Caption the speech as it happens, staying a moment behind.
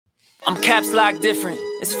I'm caps lock different.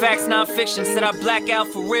 It's facts, not fiction. Said I black out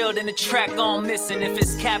for real, then the track gone missing. If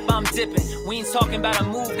it's cap, I'm dipping. We ain't talking about a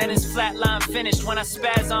move, then it's flatline finished. When I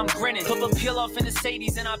spaz, I'm grinning. Put a peel off in the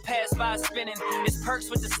Sadies and I pass by spinning. It's perks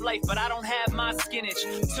with this life, but I don't have my skinach.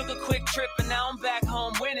 Took a quick trip and now I'm back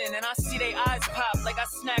home winning. And I see they eyes pop like I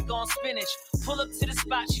snack on spinach. Pull up to the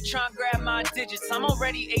spot, she tryna grab my digits. I'm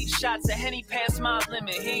already 8 shots, a Henny past my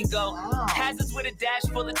limit. Here you go. Hazards with a dash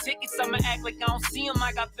full of tickets. I'ma act like I don't see them.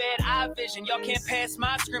 I got bad eye vision. Y'all can't pass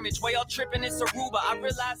my scrimmage. While y'all tripping, it's Aruba. I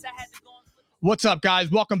realized I had to go. What's up,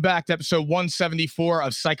 guys? Welcome back to episode 174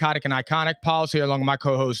 of Psychotic and Iconic. Paul's here along with my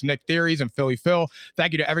co-hosts Nick Theories and Philly Phil.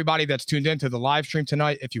 Thank you to everybody that's tuned in to the live stream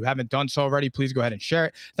tonight. If you haven't done so already, please go ahead and share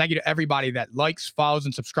it. Thank you to everybody that likes, follows,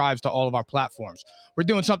 and subscribes to all of our platforms. We're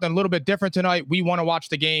doing something a little bit different tonight. We want to watch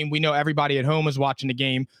the game. We know everybody at home is watching the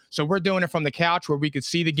game. So we're doing it from the couch where we could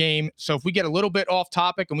see the game. So if we get a little bit off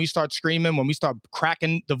topic and we start screaming, when we start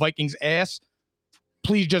cracking the Vikings' ass,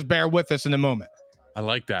 please just bear with us in a moment. I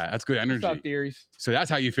like that. That's good energy. What's up, Theories? So that's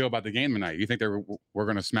how you feel about the game tonight. You think we're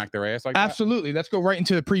going to smack their ass like that? Absolutely. Let's go right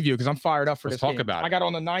into the preview because I'm fired up for Let's this talk game. about it. I got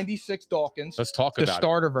on the 96 Dawkins. Let's talk the about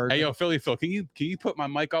starter it. version. Hey, yo, Philly Phil, can you put my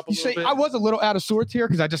mic up a little bit? I was a little out of sorts here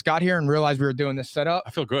because I just got here and realized we were doing this setup.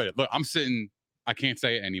 I feel good. Look, I'm sitting. I can't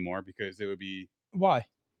say it anymore because it would be. Why?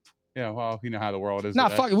 Yeah, well, you know how the world is. Nah,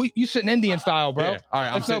 fuck it. You sitting Indian style, bro. Yeah. All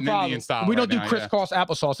right, I'm sitting Indian style. We don't right do now, crisscross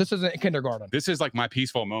applesauce. This isn't kindergarten. This is like my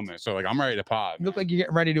peaceful moment. So like I'm ready to pod. You look like you're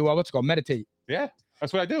getting ready to let's go meditate. Yeah,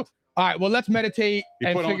 that's what I do. All right, well, let's meditate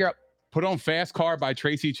and figure out. Put on Fast Car by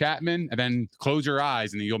Tracy Chapman and then close your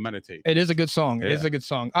eyes and then you'll meditate. It is a good song. It is a good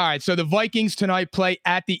song. All right, so the Vikings tonight play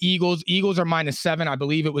at the Eagles. Eagles are -7. I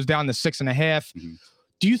believe it was down to 6.5. Mm-hmm.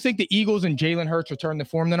 Do you think the Eagles and Jalen Hurts return to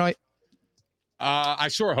form tonight? I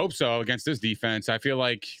sure hope so against this defense. I feel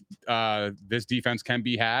like this defense can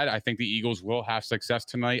be had. I think the Eagles will have success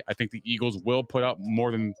tonight. I think the Eagles will put up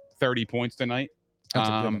more than 30 points tonight.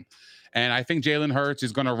 And I think Jalen Hurts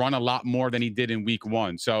is going to run a lot more than he did in week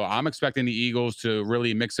 1. So I'm expecting the Eagles to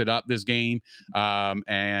really mix it up this game.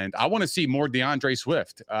 And I want to see more DeAndre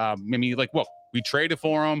Swift. I mean, like, look, we traded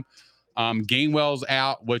for him. Gainwell's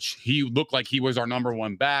out, which he looked like he was our number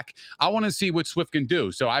 1 back. I want to see what Swift can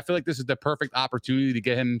do. So I feel like this is the perfect opportunity to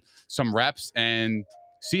get him some reps and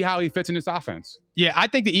see how he fits in this offense. Yeah, I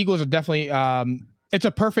think the Eagles are definitely it's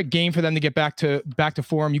a perfect game for them to get back to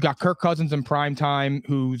form. You got Kirk Cousins in prime time,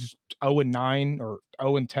 who's 0-9 or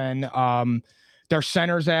 0-10. Their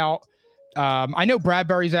center's out. I know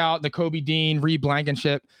Bradbury's out, the Kobe Dean, Reed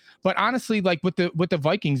Blankenship. But honestly, like with the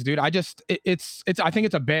Vikings, dude, I think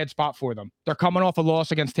it's a bad spot for them. They're coming off a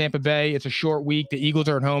loss against Tampa Bay. It's a short week. The Eagles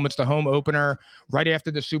are at home. It's the home opener right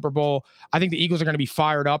after the Super Bowl. I think the Eagles are going to be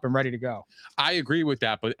fired up and ready to go. I agree with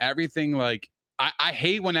that, but everything like I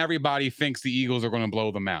hate when everybody thinks the Eagles are going to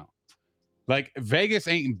blow them out. Like Vegas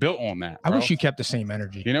ain't built on that. Bro. I wish you kept the same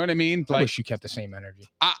energy. You know what I mean? I wish you kept the same energy.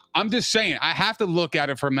 I'm just saying, I have to look at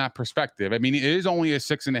it from that perspective. I mean, it is only a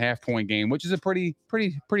 6.5 point game, which is a pretty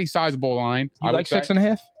sizable line. You like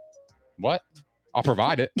 6.5? What? I'll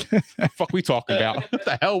provide it. Fuck, we talking about? What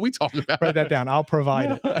the hell are we talking about? Write that down. I'll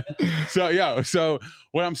provide it. So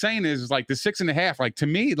what I'm saying is like the 6.5. Like to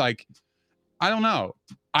me, like I don't know.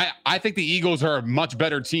 I think the Eagles are a much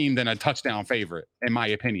better team than a touchdown favorite, in my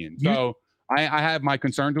opinion. So I have my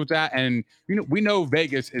concerns with that, and we know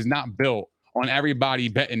Vegas is not built on everybody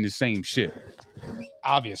betting the same shit.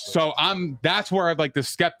 Obviously. So that's where like the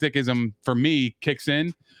skepticism for me kicks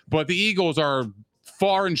in. But the Eagles are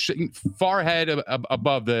far ahead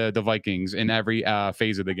above the Vikings in every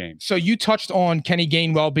phase of the game. So you touched on Kenny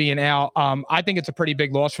Gainwell being out. I think it's a pretty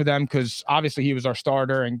big loss for them because obviously he was our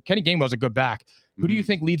starter, and Kenny Gainwell's a good back. Who do you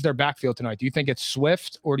think leads their backfield tonight? Do you think it's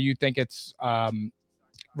Swift or do you think it's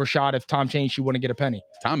Rashad? If Tom changed, you wouldn't get a penny.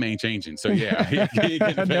 Tom ain't changing, so yeah.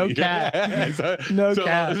 No cap.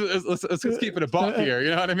 Cap. Let's just keep it a buck here.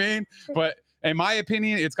 You know what I mean? But in my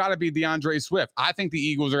opinion, it's got to be DeAndre Swift. I think the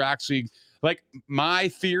Eagles are actually like my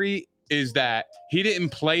theory is that he didn't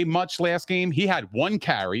play much last game. He had 1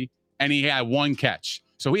 carry and he had 1 catch.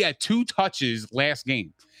 So he had 2 touches last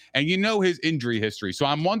game. And his injury history. So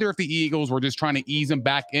I'm wondering if the Eagles were just trying to ease him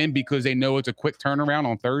back in because they know it's a quick turnaround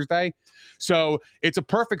on Thursday. So it's a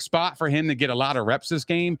perfect spot for him to get a lot of reps this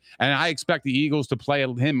game. And I expect the Eagles to play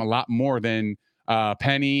him a lot more than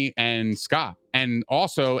Penny and Scott. And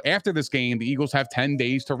also after this game, the Eagles have 10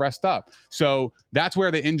 days to rest up. So that's where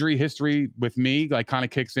the injury history with me like kind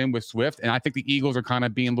of kicks in with Swift. And I think the Eagles are kind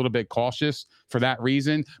of being a little bit cautious for that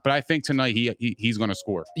reason. But I think tonight he's going to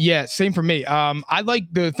score. Yeah, same for me. I like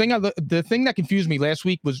the thing that confused me last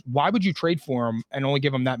week was why would you trade for him and only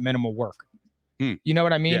give him that minimal work? You know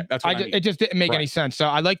what I mean? Yeah, that's what I mean. It just didn't make any Right. sense. So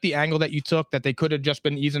I like the angle that you took, that they could have just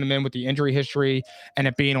been easing him in with the injury history and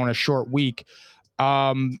it being on a short week.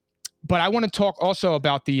 But I want to talk also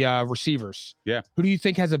about the receivers. Yeah. Who do you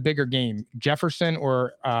think has a bigger game, Jefferson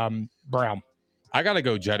or Brown? I got to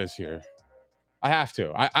go Jettis here. I have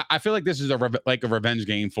to. I feel like this is a revenge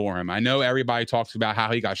game for him. I know everybody talks about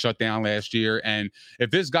how he got shut down last year, and if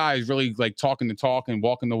this guy is really like talking the talk and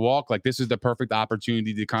walking the walk, like this is the perfect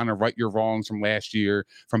opportunity to kind of right your wrongs from last year,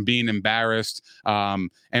 from being embarrassed. And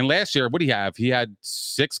last year, what did he have? He had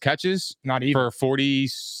 6 catches, Not even for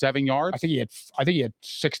 47 yards. I think he had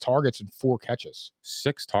 6 targets and 4 catches.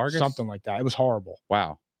 6 targets, something like that. It was horrible.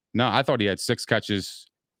 Wow. No, I thought he had 6 catches.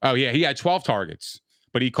 Oh yeah, he had 12 targets.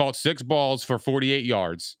 But he caught 6 balls for 48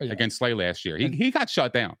 yards against Slate last year. He got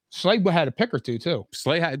shut down. Slate had a pick or two too.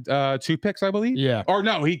 Slate had 2 picks, I believe. Yeah. Or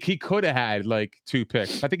no, he could have had like 2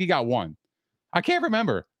 picks. I think he got 1. I can't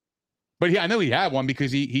remember. But I know he had one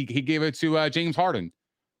because he gave it to James Harden.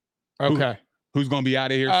 Okay. Who's going to be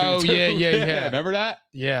out of here soon? Oh, yeah. Remember that?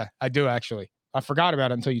 Yeah, I do actually. I forgot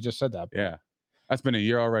about it until you just said that. Yeah. That's been a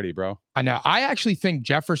year already, bro. I know. I actually think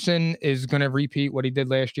Jefferson is going to repeat what he did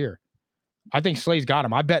last year. I think Slay's got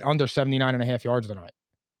him. I bet under 79.5 yards tonight.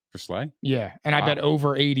 For Slay? Yeah. And I bet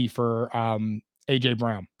over 80 for AJ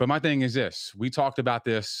Brown. But my thing is this. We talked about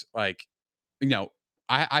this, like, you know,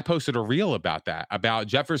 I posted a reel about that, about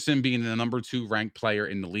Jefferson being the number 2 ranked player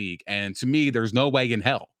in the league. And to me, there's no way in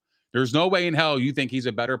hell. There's no way in hell you think he's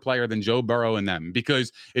a better player than Joe Burrow and them.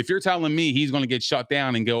 Because if you're telling me he's going to get shut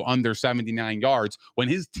down and go under 79 yards when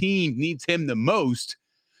his team needs him the most,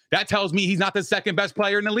 that tells me he's not the second best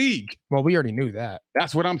player in the league. Well, we already knew that.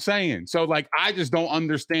 That's what I'm saying. So, like, I just don't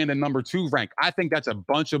understand the number 2 rank. I think that's a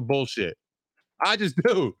bunch of bullshit. I just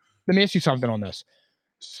do. Let me ask you something on this.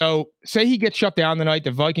 So, say he gets shut down tonight,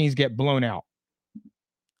 the Vikings get blown out.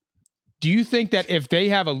 Do you think that if they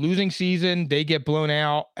have a losing season, they get blown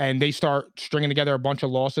out, and they start stringing together a bunch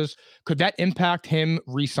of losses, could that impact him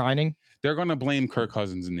re-signing? They're going to blame Kirk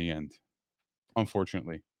Cousins in the end,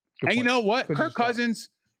 unfortunately. Good And point. you know what? Good Kirk point. Cousins,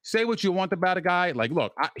 say what you want about a guy. Like,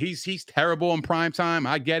 look, he's terrible in prime time.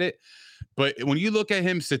 I get it. But when you look at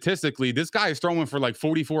him statistically, this guy is throwing for like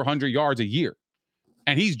 4,400 yards a year.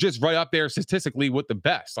 And he's just right up there statistically with the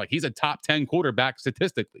best. Like, he's a top 10 quarterback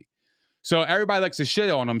statistically. So everybody likes to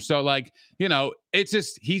shit on him. So, like, you know, it's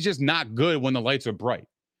just, he's just not good when the lights are bright.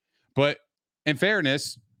 But in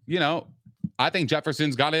fairness, you know, I think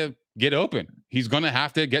Jefferson's got to get open. He's going to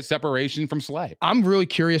have to get separation from Slay. I'm really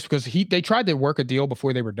curious because they tried to work a deal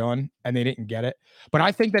before they were done and they didn't get it. But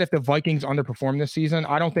I think that if the Vikings underperform this season,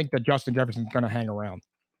 I don't think that Justin Jefferson's going to hang around.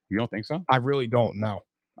 You don't think so? I really don't know.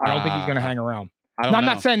 I don't think he's going to hang around. I'm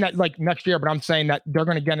not saying that like next year, but I'm saying that they're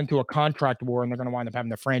going to get into a contract war and they're going to wind up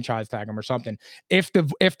having to franchise tag him or something. If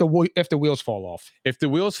the wheels fall off. If the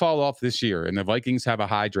wheels fall off this year and the Vikings have a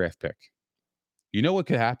high draft pick, you know what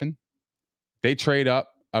could happen? They trade up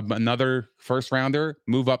another first rounder,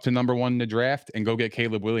 move up to number 1 in the draft, and go get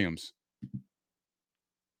Caleb Williams.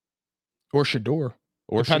 Or Shador.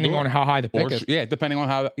 Depending on how high the pick is. Yeah, depending on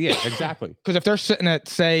how. Yeah, exactly. Because if they're sitting at,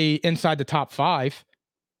 say, inside the top 5,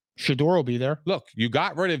 Shador will be there. Look, you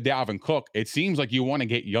got rid of Dalvin Cook. It seems like you want to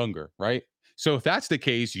get younger, right? So if that's the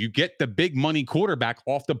case, you get the big money quarterback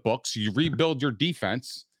off the books, you rebuild your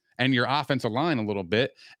defense and your offensive line a little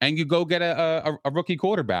bit, and you go get a rookie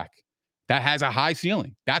quarterback that has a high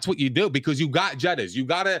ceiling. That's what you do because you got Jettas.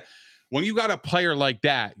 When you got a player like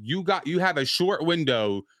that, you have a short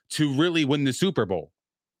window to really win the Super Bowl.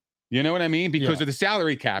 You know what I mean? Because of the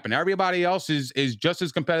salary cap, and everybody else is just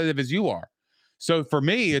as competitive as you are. So for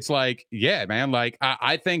me, it's like, yeah, man, like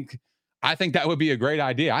I think that would be a great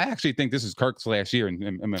idea. I actually think this is Kirk's last year in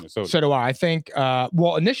Minnesota. So do I. I think,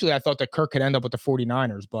 well, initially I thought that Kirk could end up with the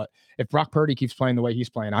 49ers, but if Brock Purdy keeps playing the way he's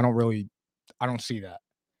playing, I don't see that.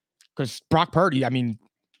 Because Brock Purdy, I mean,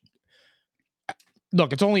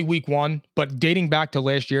 look, it's only week 1, but dating back to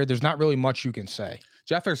last year, there's not really much you can say.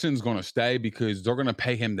 Jefferson's going to stay because they're going to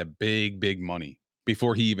pay him the big money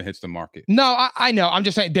before he even hits the market. No, I know. I'm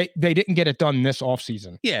just saying they didn't get it done this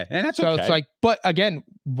offseason. Yeah, and that's so okay. It's like, but again,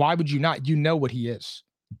 why would you not? You know what he is.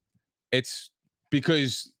 It's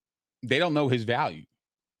because they don't know his value.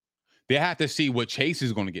 They have to see what Chase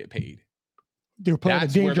is going to get paid. They're playing a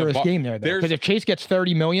dangerous game there, though. Because if Chase gets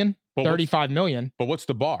 30 million, 35 million. But what's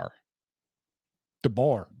the bar? The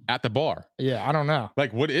bar. At the bar. Yeah, I don't know.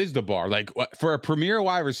 Like, what is the bar? Like, for a premier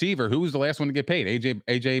wide receiver, who was the last one to get paid?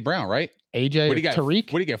 AJ Brown, right? Tariq?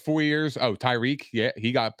 What do you get? 4 years? Oh, Tyreek. Yeah,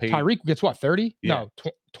 he got paid. Tyreek gets what? 30? Yeah.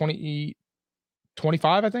 No, 20,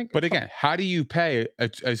 25, I think. But again, how do you pay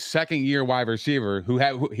a second year wide receiver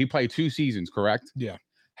who he played 2 seasons, correct? Yeah.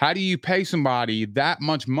 How do you pay somebody that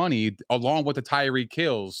much money along with the Tyreek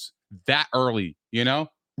Hills that early? You know,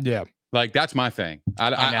 Yeah. like that's my thing.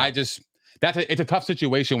 I just it's a tough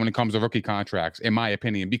situation when it comes to rookie contracts, in my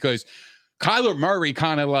opinion, because Kyler Murray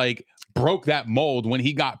kind of like broke that mold when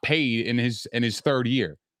he got paid in his third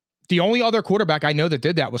year. The only other quarterback I know that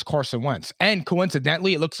did that was Carson Wentz. And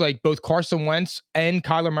coincidentally, it looks like both Carson Wentz and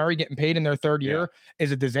Kyler Murray getting paid in their third year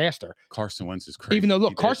is a disaster. Carson Wentz is crazy. Even though,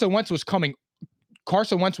 look, Carson Wentz was coming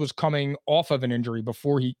off of an injury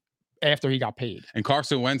after he got paid. And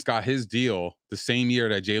Carson Wentz got his deal the same year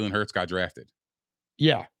that Jalen Hurts got drafted.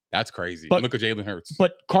 Yeah. That's crazy. But look at Jalen Hurts.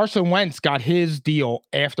 But Carson Wentz got his deal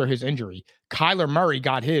after his injury. Kyler Murray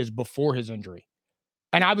got his before his injury.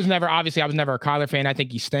 And I was never a Kyler fan. I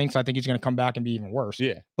think he stinks. I think he's going to come back and be even worse.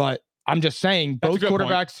 Yeah. But I'm just saying, both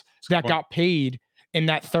quarterbacks that got paid in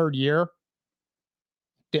that third year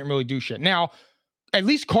didn't really do shit. Now, at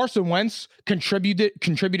least Carson Wentz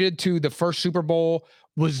contributed to the first Super Bowl,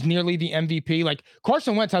 was nearly the MVP. Like,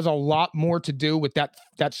 Carson Wentz has a lot more to do with that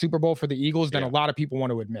Super Bowl for the Eagles than a lot of people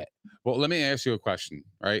want to admit. Well, let me ask you a question,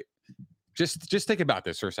 right? Just think about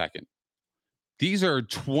this for a second. These are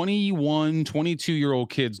 21, 22-year-old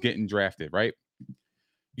kids getting drafted, right?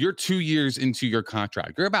 You're 2 years into your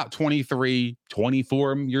contract. You're about 23,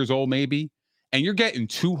 24 years old maybe, and you're getting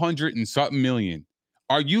 200 and something million.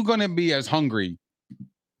 Are you going to be as hungry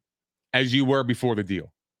as you were before the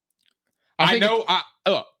deal?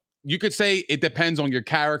 Look, you could say it depends on your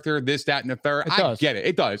character, this, that, and the third. I get it.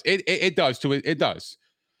 It does. It does to it. It does.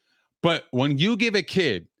 But when you give a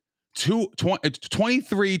kid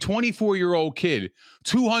 23, 24-year-old kid,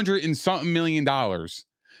 $200 and something million,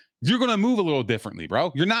 you're going to move a little differently,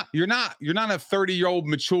 bro. You're not a 30-year-old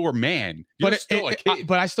mature man. You're still a kid.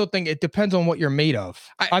 But I still think it depends on what you're made of.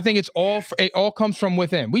 I think it all comes from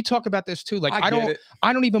within. We talk about this too. Like, I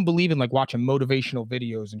don't even believe in like watching motivational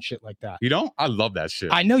videos and shit like that. You don't? I love that shit.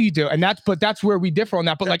 I know you do. And that's where we differ on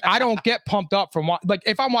that. But like, I don't get pumped up from like,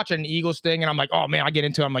 if I'm watching an Eagles thing and I'm like, oh man, I get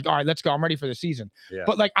into it. I'm like, all right, let's go. I'm ready for the season. Yeah.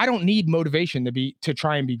 But like, I don't need motivation to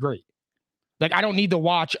try and be great. Like, I don't need to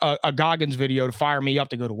watch a Goggins video to fire me up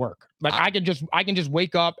to go to work. Like, I can just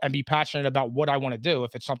wake up and be passionate about what I want to do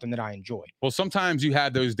if it's something that I enjoy. Well, sometimes you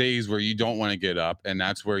have those days where you don't want to get up, and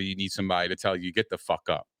that's where you need somebody to tell you, get the fuck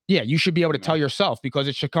up. Yeah, you should be able to tell yourself, because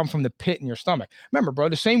it should come from the pit in your stomach. Remember, bro,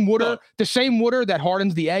 the same water that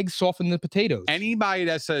hardens the eggs softens the potatoes. Anybody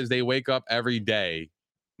that says they wake up every day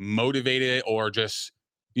motivated or just,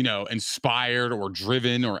 inspired or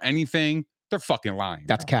driven or anything, they're fucking lying.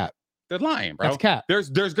 That's cap. They're lying, bro. That's cap. There's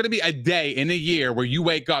going to be a day in a year where you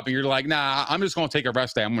wake up and you're like, nah, I'm just going to take a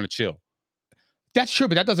rest day. I'm going to chill. That's true,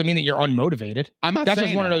 but that doesn't mean that you're unmotivated. I'm not That's saying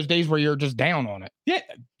just one of those days where you're just down on it. Yeah,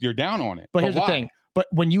 you're down on it. But here's the thing. But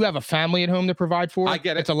when you have a family at home to provide for, I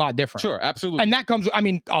get it. It's a lot different. Sure, absolutely. And that comes,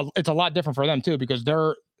 it's a lot different for them too, because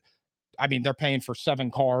they're paying for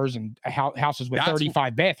 7 cars and houses with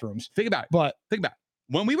 35 bathrooms. Think about it.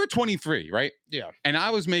 When we were 23, right? Yeah. And I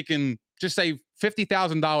was making, just say,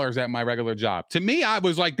 $50,000 at my regular job. To me, I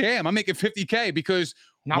was like, damn, I'm making $50K because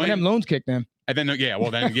not when them loans kicked in. And then,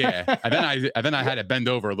 and then I had to bend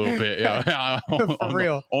over a little bit. Yeah.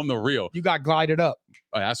 On the real. You got glided up.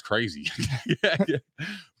 Oh, that's crazy. Yeah.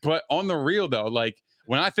 But on the real though, like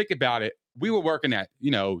when I think about it, we were working at,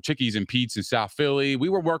 Chickies and Pete's in South Philly. We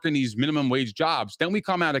were working these minimum wage jobs. Then we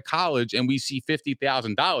come out of college and we see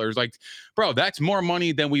 $50,000. Like, bro, that's more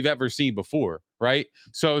money than we've ever seen before. Right.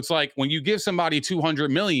 So it's like when you give somebody $200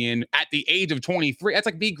 million at the age of 23, that's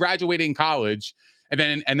like me graduating college. And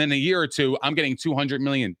then a year or two, I'm getting $200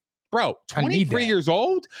 million. Bro, 23 years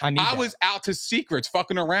old? I was out to secrets,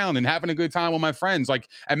 fucking around and having a good time with my friends. Like,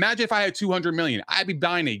 imagine if I had $200 million. I'd be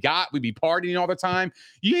buying a yacht. We'd be partying all the time.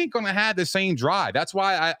 You ain't going to have the same drive. That's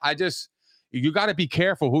why you got to be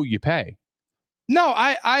careful who you pay. No,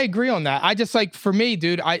 I agree on that. I just, like, for me,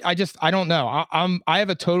 dude, I don't know. I have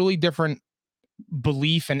a totally different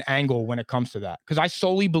belief and angle when it comes to that, because I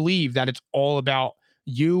solely believe that it's all about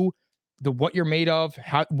you, what you're made of,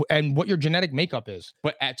 how and what your genetic makeup is.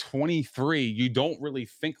 But at 23, you don't really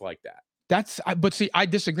think like that. But see, I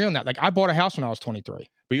disagree on that. Like, I bought a house when I was 23.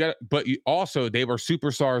 But they were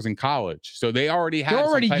superstars in college, so they're already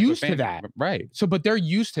used to that, right? So, but they're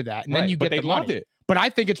used to that, and then you get the money. Loved it. But I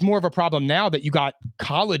think it's more of a problem now that you got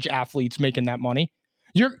college athletes making that money.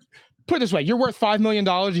 Put it this way: you're worth $5 million,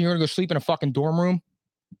 and you're gonna go sleep in a fucking dorm room.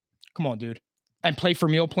 Come on, dude, and play for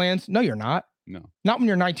meal plans? No, you're not. No. Not when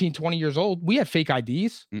you're 19, 20 years old. We have fake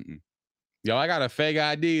IDs. Yo, I got a fake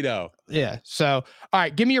ID, though. Yeah. So, all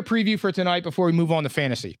right, give me your preview for tonight before we move on to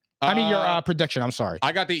fantasy. I mean, your prediction. I'm sorry.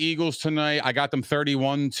 I got the Eagles tonight. I got them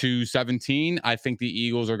 31-17. I think the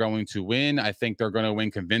Eagles are going to win. I think they're going to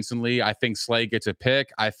win convincingly. I think Slate gets a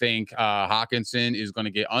pick. I think Hawkinson is going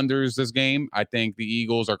to get unders this game. I think the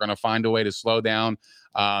Eagles are going to find a way to slow down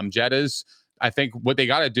Jettas. I think what they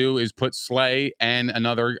got to do is put Slay and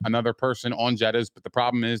another person on Jettas. But the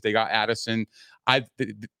problem is they got Addison.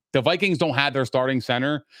 The Vikings don't have their starting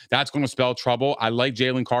center. That's going to spell trouble. I like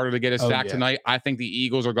Jalen Carter to get a sack tonight. I think the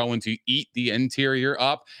Eagles are going to eat the interior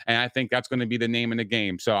up, and I think that's going to be the name of the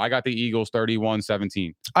game. So I got the Eagles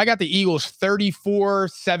 31-17. I got the Eagles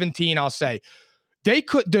 34-17, I'll say.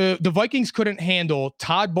 The Vikings couldn't handle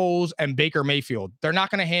Todd Bowles and Baker Mayfield. They're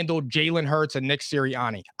not going to handle Jalen Hurts and Nick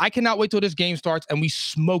Sirianni. I cannot wait till this game starts and we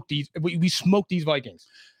smoke these Vikings.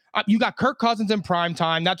 You got Kirk Cousins in prime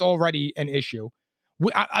time. That's already an issue.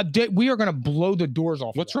 We are going to blow the doors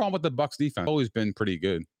off. What's wrong with the Bucs defense? Always been pretty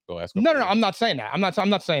good the last couple No. I'm not saying that. I'm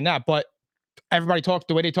not saying that. But everybody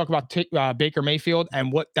the way they talk about Baker Mayfield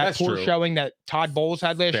and what that poor showing that Todd Bowles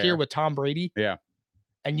had last year with Tom Brady. Yeah.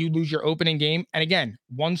 And you lose your opening game. And again,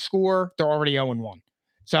 one score, they're already 0-1.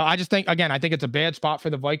 So I just think, again, I think it's a bad spot for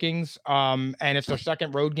the Vikings. And it's their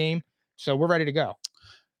second road game. So we're ready to go.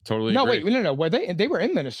 Totally. No, agree. wait, no. They were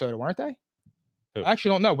in Minnesota, weren't they? Who? I actually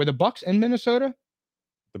don't know. Were the Bucs in Minnesota?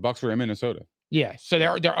 The Bucs were in Minnesota. Yeah. So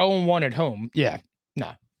they're 0-1 at home. Yeah.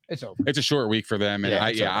 No, it's over. It's a short week for them. And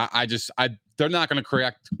they're not going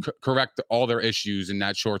to correct all their issues in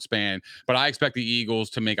that short span. But I expect the Eagles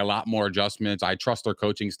to make a lot more adjustments. I trust their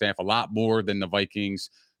coaching staff a lot more than the Vikings.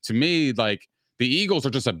 To me, like, the Eagles are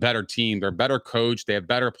just a better team. They're better coached. They have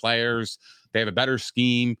better players. They have a better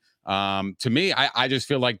scheme. To me, I just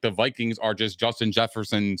feel like the Vikings are just Justin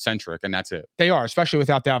Jefferson centric, and that's it. They are, especially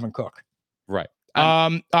without Dalvin Cook. Right.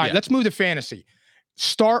 All right, let's move to fantasy.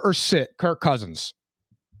 Start or sit Kirk Cousins?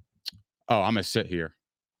 Oh, I'm gonna sit here.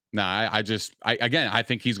 Nah, I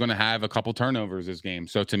think he's going to have a couple turnovers this game.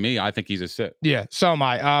 So to me, I think he's a sit. Yeah, so am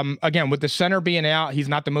I. Again, with the center being out, he's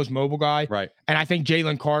not the most mobile guy. Right. And I think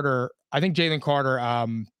Jalen Carter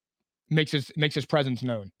makes his presence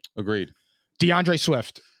known. Agreed. DeAndre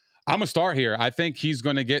Swift. I'm going to start here. I think he's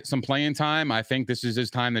going to get some playing time. I think this is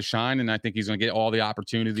his time to shine, and I think he's going to get all the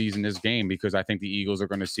opportunities in this game because I think the Eagles are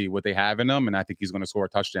going to see what they have in them, and I think he's going to score a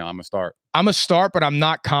touchdown. I'm going to start, but I'm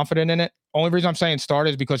not confident in it. Only reason I'm saying start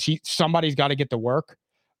is because somebody's got to get the work.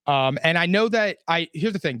 And I know that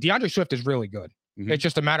here's the thing. DeAndre Swift is really good. Mm-hmm. It's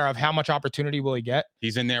just a matter of how much opportunity will he get.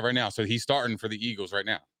 He's in there right now. So he's starting for the Eagles right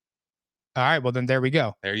now. All right. Well, then there we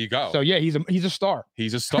go. There you go. So yeah, he's a star.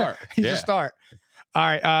 He's a start. He's a start. All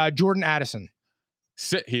right. Jordan Addison.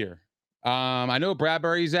 Sit here. I know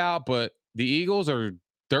Bradbury's out, but the Eagles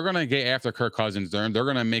they're going to get after Kirk Cousins. They're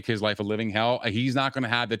going to make his life a living hell. He's not going to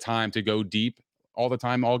have the time to go deep all the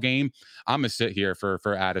time, all game. I'm going to sit here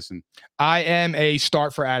for Addison. I am a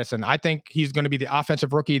start for Addison. I think he's going to be the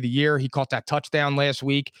offensive rookie of the year. He caught that touchdown last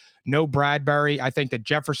week. No Bradbury. I think that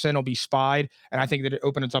Jefferson will be spied, and I think that it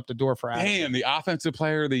opens up the door for Addison. Damn, the offensive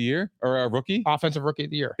player of the year or a rookie? Offensive rookie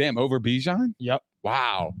of the year. Damn, over Bijan? Yep.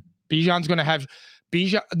 Wow. Bijan's going to have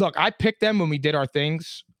Bijan. Look, I picked them when we did our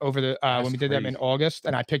things over when we did them in August,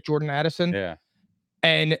 and I picked Jordan Addison. Yeah.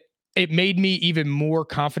 And it made me even more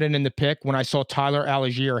confident in the pick when I saw Tyler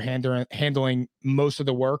Algier handling most of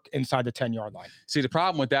the work inside the 10-yard line. See, the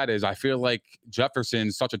problem with that is I feel like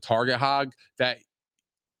Jefferson's such a target hog that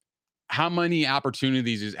how many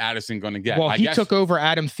opportunities is Addison going to get? Well, he took over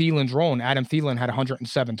Adam Thielen's role, and Adam Thielen had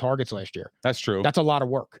 107 targets last year. That's true. That's a lot of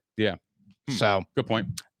work. Yeah. So good point.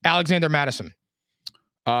 Alexander Madison.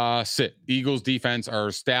 Sit. Eagles defense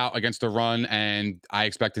are stout against the run, and I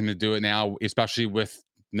expect him to do it now, especially with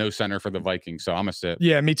no center for the Vikings. So I'm a sit.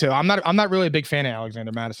 Yeah, me too. I'm not really a big fan of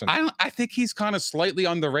Alexander Madison. I think he's kind of slightly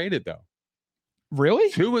underrated though. Really?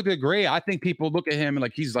 To a degree. I think people look at him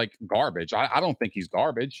like he's like garbage. I don't think he's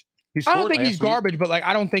garbage. I don't think he's garbage, but like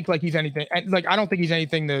I don't think like he's anything. Like I don't think he's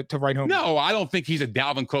anything to write home. No, I don't think he's a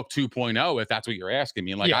Dalvin Cook 2.0 if that's what you're asking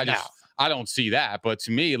me. Like I don't see that. But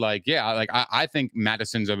to me, like, yeah, like I think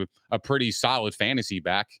Madison's a pretty solid fantasy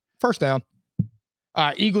back. First down.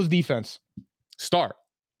 Eagles defense. Start.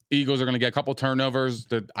 Eagles are going to get a couple turnovers.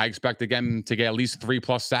 I expect again to get at least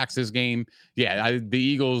 3+ sacks this game. Yeah, the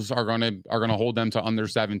Eagles are going to hold them to under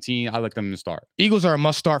 17. I like them to start. Eagles are a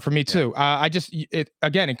must start for me too. Yeah.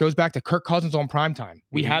 It goes back to Kirk Cousins on primetime.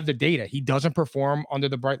 We have the data. He doesn't perform under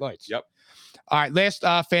the bright lights. Yep. All right, last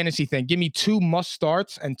fantasy thing. Give me 2 must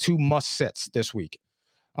starts and 2 must sits this week.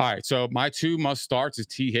 All right, so my 2 must starts is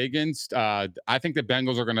T. Higgins. I think the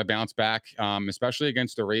Bengals are going to bounce back, especially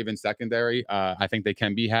against the Ravens secondary. I think they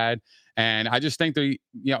can be had. And I just think they're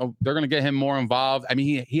going to get him more involved. I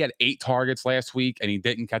mean, he had 8 targets last week and he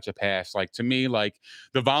didn't catch a pass. Like, to me, like,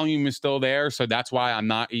 the volume is still there. So that's why I'm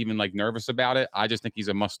not even like nervous about it. I just think he's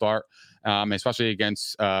a must start, especially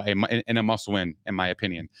against in a must win, in my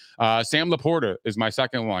opinion. Sam Laporta is my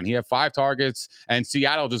second one. He had 5 targets and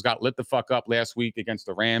Seattle just got lit the fuck up last week against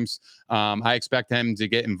the Rams. I expect him to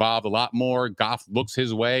get involved a lot more. Goff looks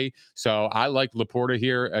his way. So I like Laporta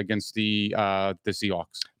here against the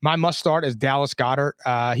Seahawks. My must start is Dallas Goedert.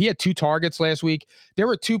 He had 2 targets last week. There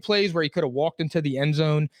were 2 plays where he could have walked into the end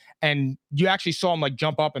zone, and you actually saw him like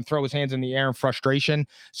jump up and throw his hands in the air in frustration.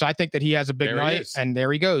 So I think that he has a big night, and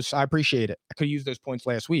there he goes. I appreciate it. I could have used those points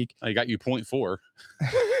last week. I got you 0.4.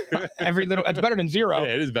 It's better than 0. Yeah,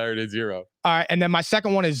 it is better than 0. All right, and then my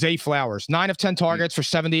second one is Zay Flowers. 9 of 10 targets for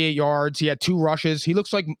 78 yards. He had 2 rushes. He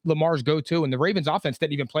looks like Lamar's go-to, and the Ravens offense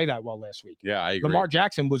didn't even play that well last week. Yeah, I agree. Lamar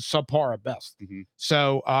Jackson was subpar at best.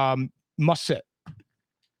 So must sit.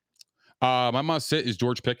 My must sit is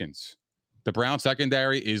George Pickens. The Brown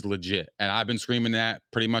secondary is legit, and I've been screaming that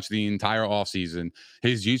pretty much the entire offseason.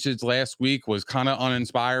 His usage last week was kind of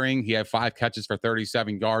uninspiring. He had 5 catches for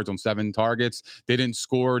 37 yards on 7 targets. Didn't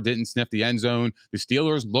score, didn't sniff the end zone. The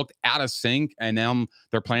Steelers looked out of sync, and now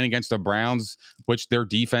they're playing against the Browns, which their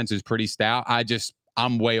defense is pretty stout.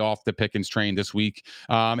 I'm way off the Pickens train this week.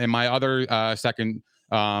 And my other second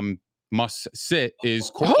must sit is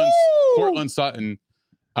Courtland Sutton.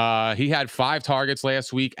 He had 5 targets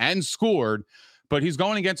last week and scored, but he's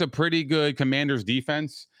going against a pretty good Commanders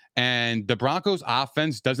defense. And the Broncos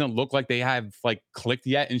offense doesn't look like they have like clicked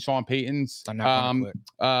yet in Sean Payton's tenor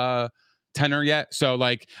yet. So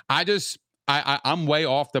like, I'm way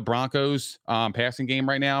off the Broncos passing game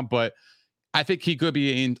right now, but I think he could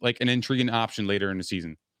be an intriguing option later in the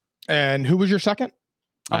season. And who was your second?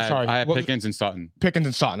 I'm sorry. I have Pickens and Sutton.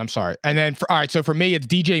 I'm sorry. And then so for me, it's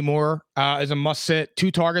DJ Moore is a must sit.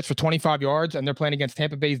 2 targets for 25 yards, and they're playing against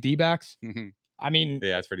Tampa Bay's D-backs. I mean,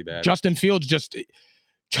 yeah, it's pretty bad. Justin Fields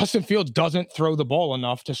doesn't throw the ball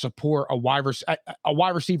enough to support a wide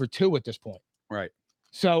receiver 2 at this point. Right.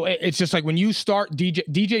 So it's just like when you start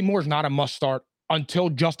DJ Moore is not a must start until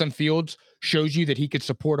Justin Fields shows you that he could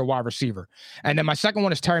support a wide receiver. And then my second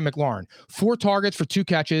one is Terry McLaurin. 4 targets for 2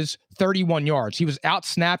 catches, 31 yards. He was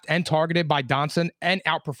out-snapped and targeted by Donson and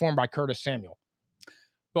outperformed by Curtis Samuel.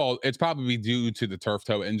 Well, it's probably due to the turf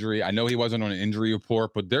toe injury. I know he wasn't on an injury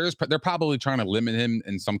report, but they're probably trying to limit him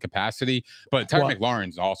in some capacity. But Terry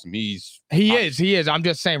McLaurin's awesome. He is. I'm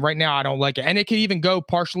just saying right now I don't like it. And it could even go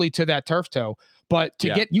partially to that turf toe. But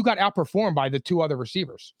you got outperformed by the 2 other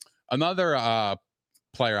receivers. Another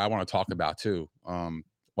player I want to talk about too,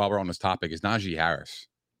 while we're on this topic, is Najee Harris.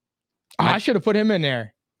 I should have put him in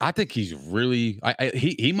there. I think he's really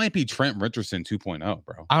he might be Trent Richardson 2.0,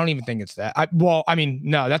 bro. I don't even think it's that.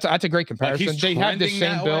 No, that's a great comparison. Like they have the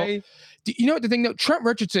same build. You know what the thing though? Trent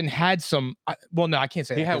Richardson had some. No, I can't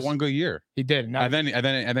say he had one good year. He did, and then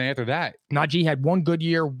after that, Najee had 1 good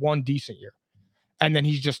year, 1 decent year, and then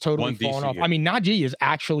he's just totally fallen off. Year. I mean, Najee is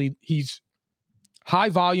actually he's high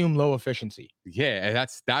volume, low efficiency. Yeah,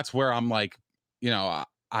 that's where I'm like,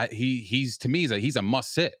 he's to me he's a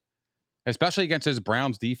must sit, especially against his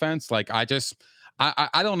Browns defense. Like I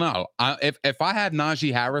don't know. If I had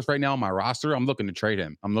Najee Harris right now on my roster, I'm looking to trade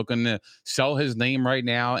him. I'm looking to sell his name right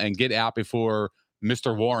now and get out before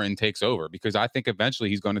Mr. Warren takes over, because I think eventually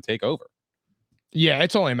he's going to take over. Yeah,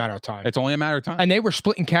 it's only a matter of time. And they were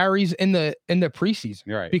splitting carries in the preseason.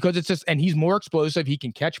 Right. Because it's just, and he's more explosive. He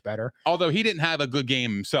can catch better. Although he didn't have a good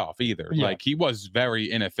game himself either. Yeah. Like he was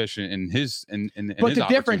very inefficient in his But the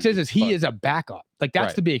difference is he is a backup. Like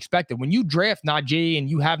that's to be expected. When you draft Najee and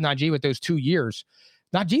you have Najee with those 2 years,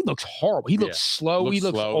 Najee looks horrible. He looks slow. He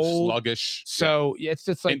looks slow, old, sluggish. So it's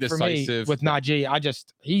just like indecisive. For me with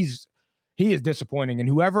Najee, he is disappointing, and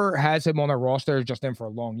whoever has him on their roster is just in for a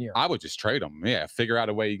long year. I would just trade him. Yeah, figure out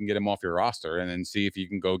a way you can get him off your roster, and then see if you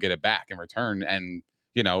can go get it back in return. And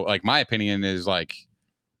like my opinion is like,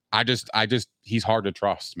 I just he's hard to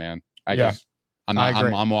trust, man. I'm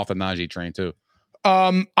off the Najee train too.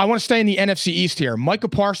 I want to stay in the NFC East here. Micah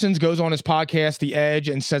Parsons goes on his podcast, The Edge,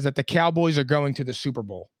 and says that the Cowboys are going to the Super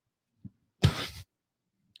Bowl.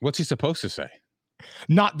 What's he supposed to say?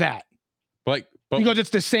 Not that. Because it's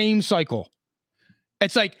the same cycle.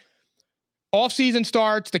 It's like off-season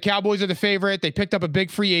starts, the Cowboys are the favorite. They picked up a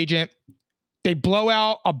big free agent. They blow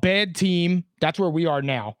out a bad team. That's where we are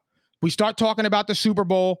now. We start talking about the Super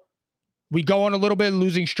Bowl. We go on a little bit of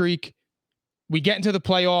losing streak. We get into the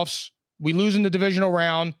playoffs. We lose in the divisional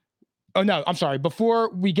round. Oh, no, I'm sorry.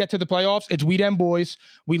 Before we get to the playoffs, it's we them boys.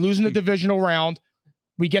 We lose in the divisional round.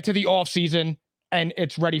 We get to the offseason, and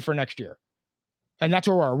it's ready for next year. And that's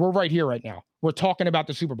where we are. We're right here right now. We're talking about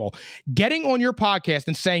the Super Bowl. Getting on your podcast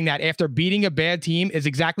and saying that after beating a bad team is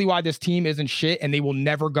exactly why this team isn't shit and they will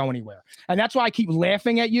never go anywhere. And that's why I keep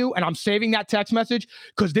laughing at you, and I'm saving that text message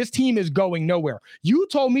because this team is going nowhere. You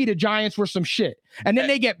told me the Giants were some shit. And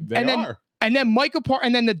then and then Micah Parsons,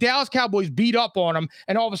 and then the Dallas Cowboys beat up on them,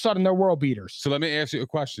 and all of a sudden they're world beaters. So let me ask you a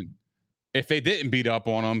question. If they didn't beat up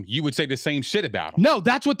on them, you would say the same shit about them. No,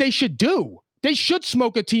 that's what they should do. They should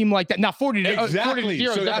smoke a team like that. Now, 40 to exactly. 40 to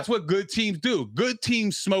 0. So that's what good teams do. Good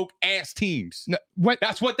teams smoke ass teams. No,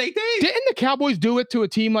 that's what they did. Didn't the Cowboys do it to a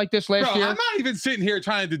team like this last year? I'm not even sitting here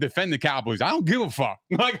trying to defend the Cowboys. I don't give a fuck.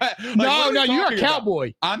 No, you're a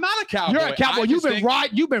Cowboy. About? I'm not a Cowboy. You're a Cowboy.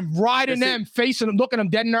 You've been riding them, facing them, looking them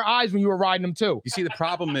dead in their eyes when you were riding them too. You see, the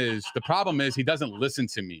problem is he doesn't listen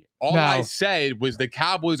to me. All I said was the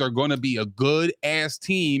Cowboys are going to be a good ass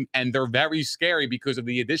team, and they're very scary because of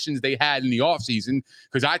the additions they had in the offseason.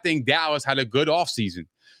 Because I think Dallas had a good offseason.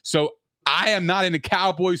 So I am not a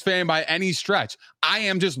Cowboys fan by any stretch. I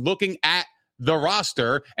am just looking at the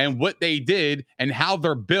roster and what they did and how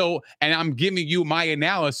they're built, and I'm giving you my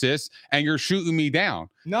analysis, and you're shooting me down.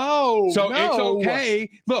 No. It's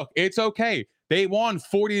okay. Look, it's okay. They won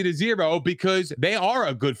 40-0 because they are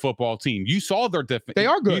a good football team. You saw their defense. They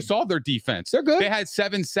are good. You saw their defense. They're good. They had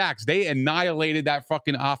 7 sacks. They annihilated that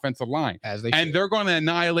fucking offensive line. And they're going to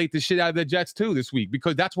annihilate the shit out of the Jets too this week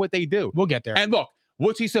because that's what they do. We'll get there. And look,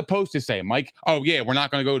 what's he supposed to say, Mike? Oh, yeah, we're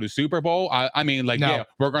not going to go to the Super Bowl. Yeah,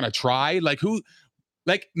 we're going to try.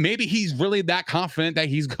 Maybe he's really that confident that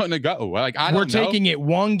he's going to go. We're taking it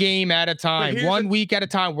one game at a time, 1 week at a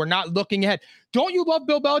time. We're not looking ahead. Don't you love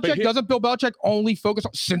Bill Belichick? Doesn't Bill Belichick only focus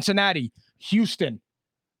on Cincinnati, Houston?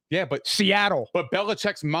 Yeah, but Seattle. But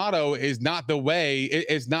Belichick's motto is not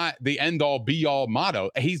the end all be all motto.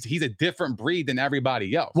 He's a different breed than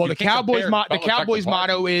everybody else. Well, the Cowboys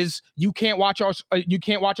motto is you can't watch us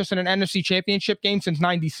in an NFC Championship game since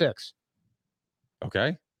 '96.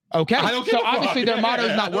 Okay. So obviously their motto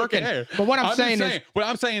is not working. But what I'm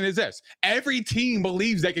saying is this: every team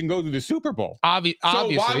believes they can go to the Super Bowl. Obviously. So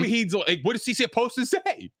why would he? What is he supposed to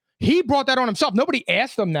say? He brought that on himself. Nobody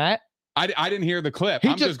asked him that. I didn't hear the clip.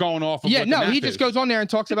 I'm just going off of he just goes on there and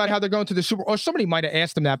talks about how they're going to the Super Bowl. Or somebody might have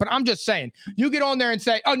asked him that, but I'm just saying, you get on there and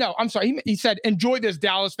say, oh, no, I'm sorry. He said, enjoy this,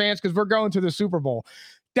 Dallas fans, because we're going to the Super Bowl.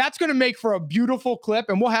 That's going to make for a beautiful clip,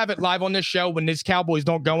 and we'll have it live on this show when these Cowboys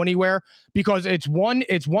don't go anywhere because it's one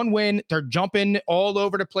win. They're jumping all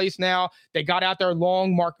over the place now. They got out their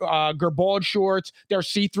long Gerbaud shorts, their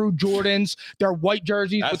see-through Jordans, their white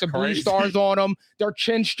jerseys with the blue stars on them, their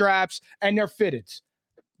chin straps, and their fitteds.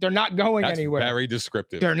 They're not going anywhere. Very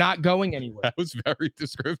descriptive. They're not going anywhere. That was very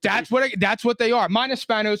descriptive. That's what they are. Minus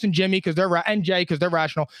Spanos and Jimmy and Jay because they're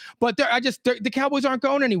rational. But the Cowboys aren't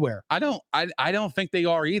going anywhere. I don't think they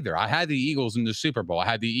are either. I had the Eagles in the Super Bowl. I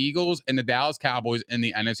had the Eagles and the Dallas Cowboys in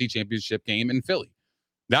the NFC Championship game in Philly.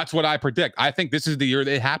 That's what I predict. I think this is the year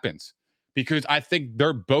that it happens because I think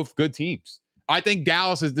they're both good teams. I think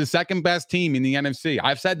Dallas is the second best team in the NFC.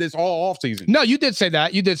 I've said this all offseason. No, you did say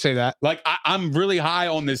that. I'm really high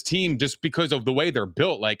on this team just because of the way they're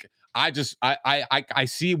built. I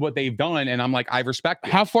see what they've done, and I'm like, I respect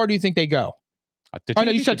it. How far do you think they go?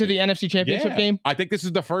 You said to the NFC Championship game? I think this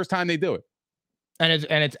is the first time they do it. And is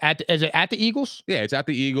it at the Eagles? Yeah, it's at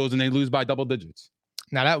the Eagles, and they lose by double digits.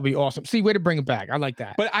 Now that would be awesome. See, way to bring it back. I like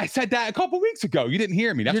that. But I said that a couple weeks ago. You didn't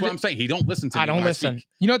hear me. That's what I'm saying. He don't listen to me. I don't listen.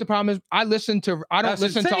 You know what the problem is? I don't listen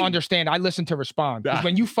to understand. I listen to respond.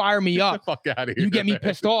 When you fire me up, fuck out of here. You get me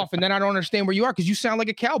pissed off, and then I don't understand where you are because you sound like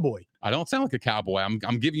a cowboy. I don't sound like a cowboy.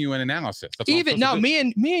 I'm giving you an analysis. That's me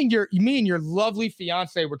and your lovely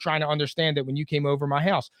fiance were trying to understand it when you came over my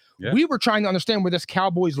house. Yeah. We were trying to understand where this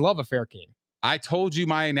Cowboys love affair came. I told you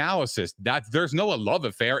my analysis. That there's no love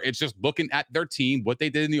affair. It's just looking at their team, what they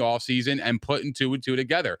did in the offseason, and putting 2 and 2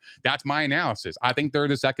 together. That's my analysis. I think they're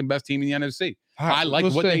the second best team in the NFC. Right, I like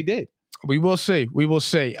what they did. We will see.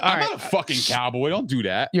 I'm not a fucking cowboy. Don't do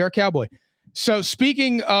that. You're a cowboy. So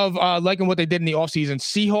speaking of liking what they did in the offseason,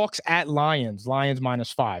 Seahawks at Lions. Lions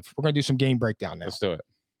 -5. We're going to do some game breakdown now. Let's do it.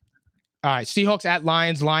 All right, Seahawks at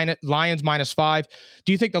Lions. Lions -5.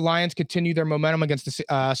 Do you think the Lions continue their momentum against the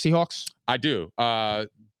Seahawks? I do.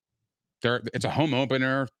 It's a home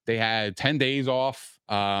opener. They had 10 days off.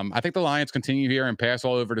 I think the Lions continue here and pass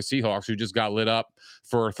all over the Seahawks, who just got lit up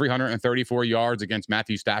for 334 yards against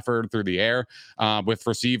Matthew Stafford through the air, with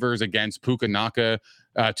receivers against Puka Nacua,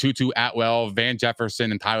 Tutu Atwell, Van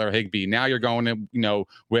Jefferson, and Tyler Higbee. Now you're going to,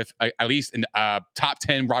 with at least a top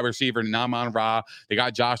 10 wide receiver, Amon Ra. They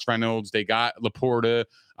got Josh Reynolds. They got Laporta.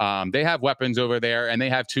 They have weapons over there, and they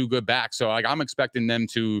have 2 good backs. So I'm expecting them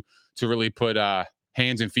to really put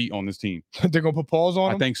hands and feet on this team. They're going to put paws on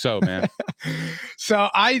I them? think so, man. So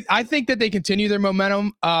I think that they continue their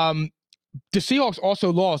momentum. The Seahawks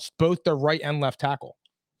also lost both their right and left tackle.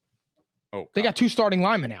 Oh, They got 2 starting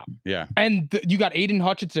linemen out. Yeah. And you got Aiden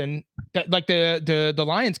Hutchinson. That, like the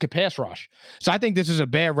Lions could pass rush. So I think this is a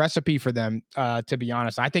bad recipe for them, to be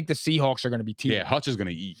honest. I think the Seahawks are going to be teetering. Yeah, Hutch is going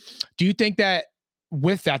to eat. Do you think that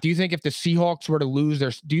with that, do you think if the Seahawks were to lose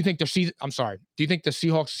do you think the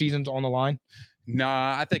Seahawks season's on the line?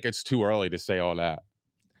 Nah, I think it's too early to say all that.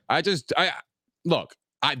 Look,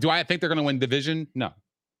 do I think they're going to win division? No.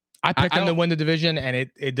 I picked them to win the division, and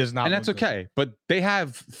it does not. And that's okay. But they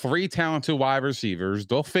have 3 talented wide receivers.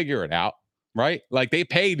 They'll figure it out, right? Like, they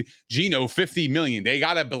paid Geno $50 million. They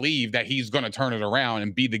got to believe that he's going to turn it around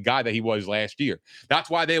and be the guy that he was last year.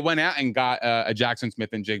 That's why they went out and got a Jackson Smith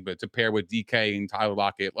and Jigba to pair with DK and Tyler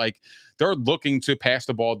Lockett. Like, they're looking to pass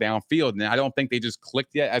the ball downfield. And I don't think they just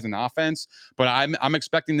clicked yet as an offense, but I'm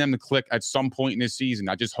expecting them to click at some point in this season.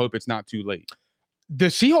 I just hope it's not too late. The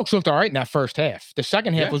Seahawks looked all right in that first half. The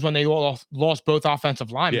second half was when they lost both offensive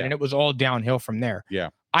linemen, and it was all downhill from there.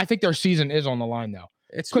 Yeah. I think their season is on the line, though.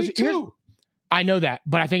 It's me too. I know that,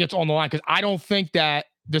 but I think it's on the line because I don't think that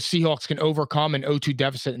the Seahawks can overcome an 0-2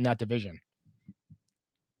 deficit in that division.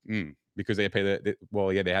 Because they pay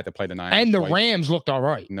they had to play the Niners. And the twice. Rams looked all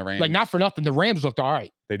right. And the Rams. Like, not for nothing, the Rams looked all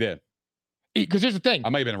right. They did. Because here's the thing. I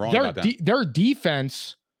might have been wrong about that.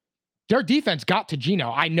 Their defense got to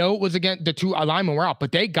Geno. I know it was against the 2 linemen were out,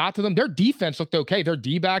 but they got to them. Their defense looked okay. Their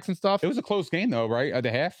D-backs and stuff. It was a close game, though, right? At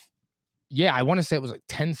the half? Yeah, I want to say it was like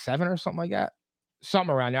 10-7 or something like that.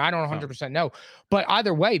 Something around there. I don't 100% know. But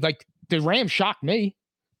either way, like, the Rams shocked me.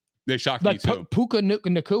 They shocked me, too. Puka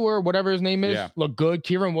Nacua, or whatever his name is, looked good.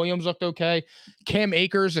 Kieran Williams looked okay. Cam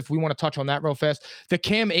Akers, if we want to touch on that real fast, the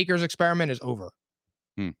Cam Akers experiment is over.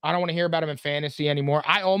 I don't want to hear about him in fantasy anymore.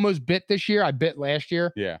 I almost bit this year. I bit last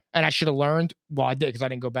year. Yeah. And I should have learned. Well, I did because I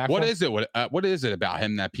didn't go back. What is it? What is it about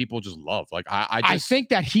him that people just love? Like, I think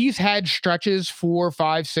that he's had stretches 4,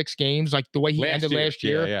 5, 6 games, like the way he ended last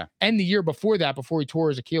year and the year before that, before he tore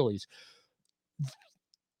his Achilles.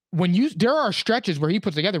 There are stretches where he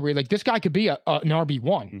puts together where like this guy could be an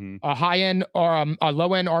RB1, a high end or a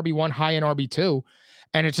low end RB1, high end RB2.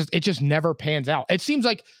 And it just never pans out. It seems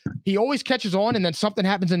like he always catches on, and then something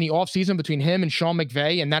happens in the offseason between him and Sean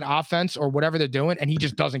McVay and that offense or whatever they're doing, and he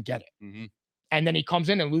just doesn't get it. And then he comes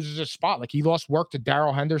in and loses his spot. Like, he lost work to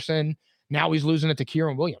Darrell Henderson. Now he's losing it to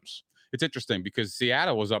Kieran Williams. It's interesting because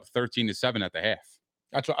Seattle was up 13-7 at the half.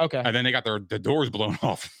 That's what, okay. And then they got the doors blown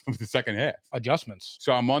off of the second half. Adjustments.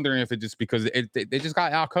 So I'm wondering if it just because they just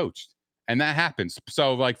got out-coached. And that happens.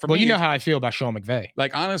 So, like, for me, you know how I feel about Sean McVay.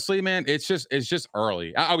 Like, honestly, man, it's just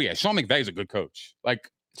early. Oh yeah, Sean McVay's a good coach. Like,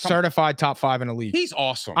 certified top 5 in the league. He's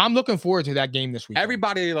awesome. I'm looking forward to that game this week.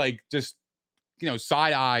 Everybody like just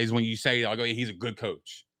side eyes when you say like, oh, he's a good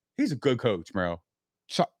coach. He's a good coach, bro.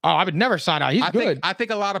 So I would never side eye. He's good. I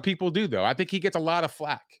think a lot of people do though. I think he gets a lot of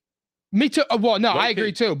flack. Me too. Well, no, I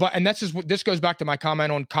agree too. But this goes back to my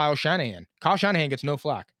comment on Kyle Shanahan. Kyle Shanahan gets no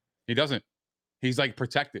flack. He doesn't. He's like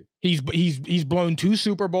protected. He's blown 2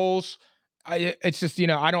 Super Bowls. It's just,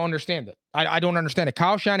 I don't understand it. I don't understand it.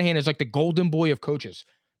 Kyle Shanahan is like the golden boy of coaches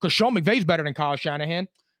because Sean McVay's better than Kyle Shanahan.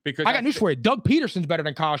 Because I got news for you. Doug Peterson's better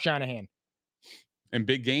than Kyle Shanahan. In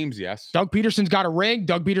big games, yes. Doug Peterson's got a ring.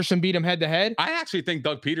 Doug Peterson beat him head to head. I actually think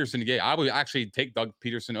Doug Peterson, I would actually take Doug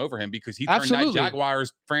Peterson over him because he turned that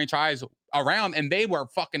Jaguars franchise around and they were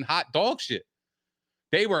fucking hot dog shit.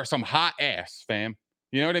 They were some hot ass, fam.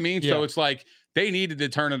 You know what I mean? Yeah. So it's like they needed to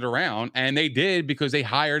turn it around, and they did because they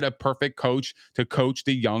hired a perfect coach to coach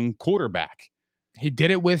the young quarterback. He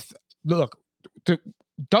did it with,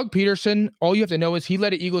 Doug Peterson, all you have to know is he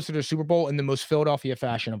led the Eagles to the Super Bowl in the most Philadelphia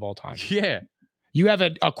fashion of all time. Yeah. You have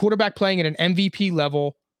a quarterback playing at an MVP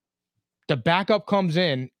level. The backup comes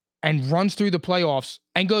in and runs through the playoffs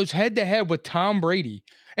and goes head-to-head with Tom Brady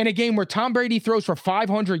in a game where Tom Brady throws for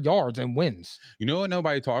 500 yards and wins. You know what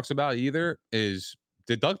nobody talks about either is,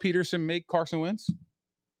 did Doug Peterson make Carson Wentz?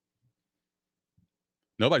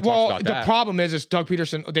 Nobody talks about that. The problem is Doug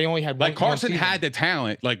Peterson, they only had one. Carson had the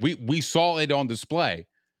talent. Like, we saw it on display.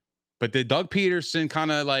 But did Doug Peterson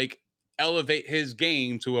kind of like elevate his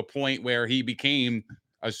game to a point where he became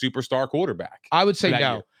a superstar quarterback? I would say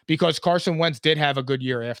no, because Carson Wentz did have a good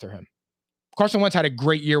year after him. Carson Wentz had a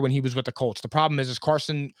great year when he was with the Colts. The problem is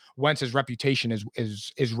Carson Wentz's reputation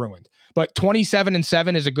is ruined. But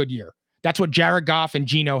 27-7 is a good year. That's what Jared Goff and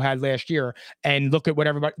Geno had last year. And look at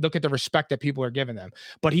the respect that people are giving them.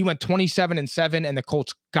 But he went 27-7 and the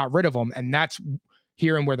Colts got rid of him. And that's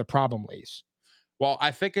here and where the problem lays. Well,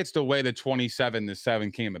 I think it's the way the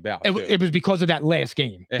 27-7 came about. It was because of that last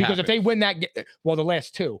game. Because if they win that, the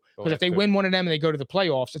last two. Because if they win one of them and they go to the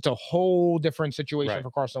playoffs, it's a whole different situation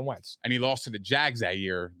for Carson Wentz. And he lost to the Jags that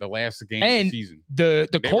year, the last game of the season.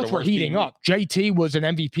 The Colts were heating up. JT was an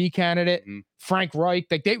MVP candidate. Mm-hmm. Frank Reich,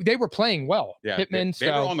 they were playing well. Yeah, Pittman,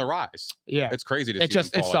 they were on the rise. Yeah, it's crazy to see.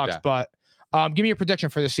 It sucks, but give me your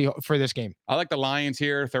prediction for this game. I like the Lions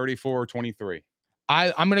here, 34-23.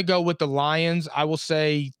 I'm going to go with the Lions. I will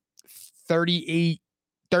say 38-28.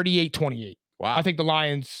 Wow. I think the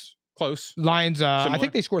Lions close. I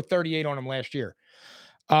think they scored 38 on them last year.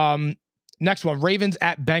 Next one, Ravens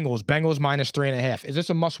at Bengals. Bengals -3.5. Is this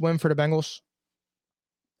a must win for the Bengals?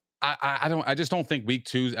 I just don't think week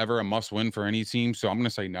 2 is ever a must win for any team. So I'm going to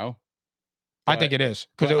say no. I think it is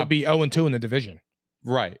because it would be 0-2 in the division.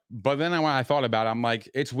 Right. But then when I thought about it, I'm like,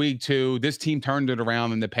 it's week 2. This team turned it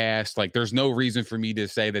around in the past. Like, there's no reason for me to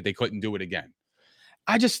say that they couldn't do it again.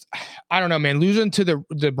 I don't know, man. Losing to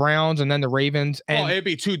the Browns and then the Ravens. And, it'd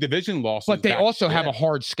be 2 division losses. But they also have a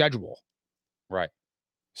hard schedule. Right.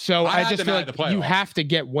 So I just feel like you have to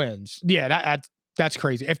get wins. Yeah, that's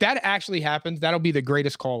crazy. If that actually happens, that'll be the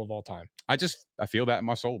greatest call of all time. I feel that in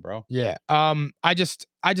my soul, bro. Yeah. I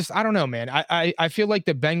don't know, man. I feel like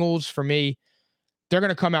the Bengals, for me, they're going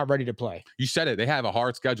to come out ready to play. You said it. They have a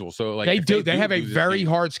hard schedule. So like they do. They have a very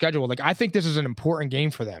hard schedule. Like I think this is an important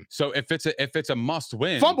game for them. So if it's a must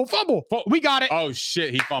win. Fumble. We got it. Oh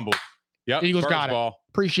shit, he fumbled. Yep. Eagles got it.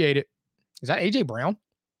 Appreciate it. Is that AJ Brown?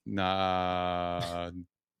 Nah.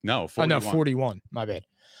 No. 41. Oh, no, 41. My bad.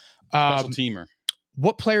 Special teamer.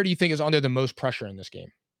 What player do you think is under the most pressure in this game?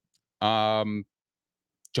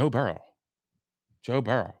 Joe Burrow.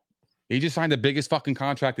 He just signed the biggest fucking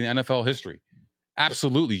contract in NFL history.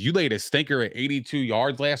 Absolutely. You laid a stinker at 82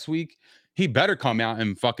 yards last week. He better come out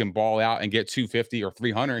and fucking ball out and get 250 or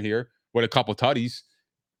 300 here with a couple tutties.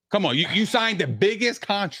 Come on. You signed the biggest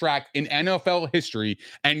contract in NFL history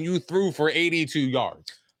and you threw for 82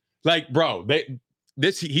 yards. Like, bro,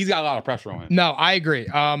 he's got a lot of pressure on him. No, I agree.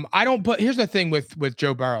 Here's the thing with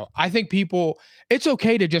Joe Burrow. I think it's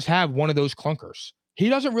okay to just have one of those clunkers. He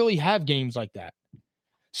doesn't really have games like that.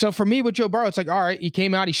 So for me with Joe Burrow, it's like, all right, he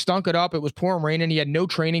came out, he stunk it up. It was pouring rain and he had no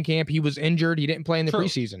training camp. He was injured. He didn't play in the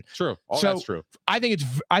preseason. True. That's true. I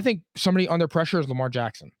think somebody under pressure is Lamar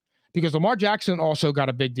Jackson because Lamar Jackson also got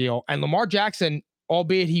a big deal. And Lamar Jackson,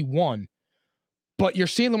 albeit he won, but you're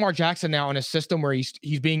seeing Lamar Jackson now in a system where he's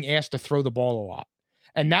being asked to throw the ball a lot.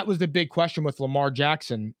 And that was the big question with Lamar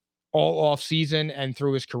Jackson all off season and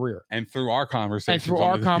through his career. And through our conversation.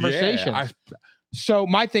 Yeah, so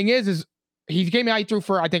my thing is he came out, he threw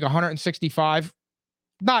for, I think, 165.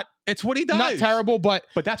 It's what he does. Not terrible, but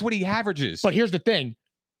that's what he averages. But here's the thing.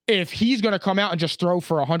 If he's going to come out and just throw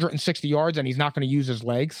for 160 yards and he's not going to use his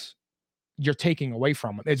legs, you're taking away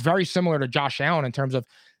from him. It's very similar to Josh Allen in terms of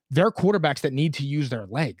they're quarterbacks that need to use their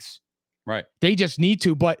legs. Right. They just need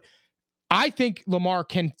to. But I think Lamar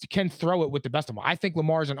can throw it with the best of them. I think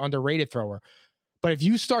Lamar is an underrated thrower. But if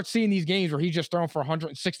you start seeing these games where he's just throwing for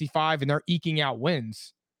 165 and they're eking out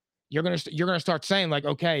wins, you're gonna start saying like,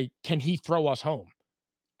 okay, can he throw us home?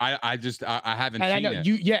 I haven't and seen I know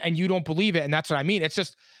it. And you don't believe it, and that's what I mean. It's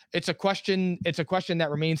a question that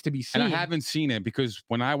remains to be seen. And I haven't seen it because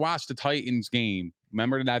when I watched the Titans game,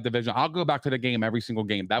 remember that division? I'll go back to the game every single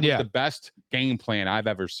game. That was the best game plan I've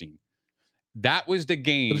ever seen. That was the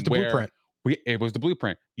game. It was the blueprint. It was the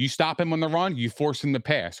blueprint. You stop him on the run, you force him to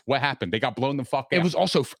pass. What happened? They got blown the fuck out. It was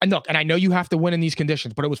also look, and I know you have to win in these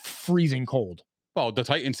conditions, but it was freezing cold. Well, the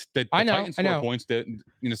Titans, Titans score points in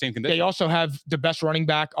the same condition. They also have the best running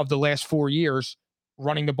back of the last 4 years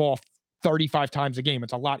running the ball 35 times a game.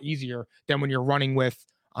 It's a lot easier than when you're running with,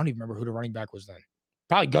 I don't even remember who the running back was then.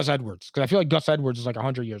 Probably Gus Edwards, because I feel like Gus Edwards is like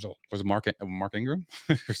 100 years old. Was it Mark Ingram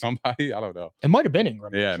or somebody? I don't know. It might have been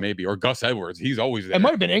Ingram. Yeah, maybe. Or Gus Edwards. He's always there. It might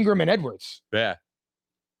have been Ingram and Edwards. Yeah.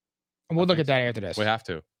 And we'll look at that after this. We have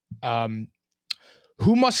to.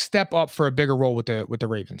 Who must step up for a bigger role with the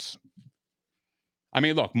Ravens? I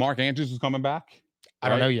mean, look, Mark Andrews is coming back. I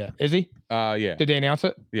don't know yet. Is he? Yeah. Did they announce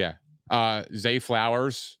it? Yeah. Zay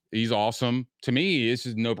Flowers, he's awesome. To me, this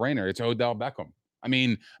is a no-brainer. It's Odell Beckham. I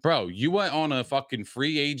mean, bro, you went on a fucking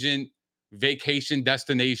free agent vacation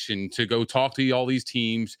destination to go talk to all these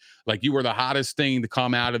teams like you were the hottest thing to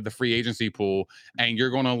come out of the free agency pool, and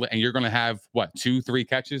you're gonna have what 2-3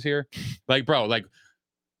 catches here, like, bro, like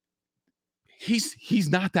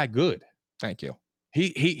he's not that good. Thank you.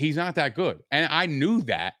 He's not that good, and I knew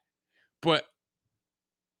that, but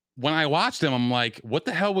when I watched him, I'm like, what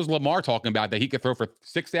the hell was Lamar talking about that he could throw for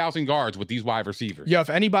 6,000 yards with these wide receivers? Yeah, if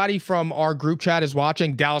anybody from our group chat is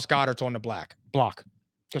watching, Dallas Goedert's on the block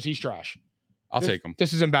because he's trash. I'll take him.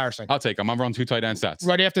 This is embarrassing. I'll take him. I'm running 2 tight end sets.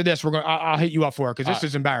 Right after this, I'll hit you up for it because this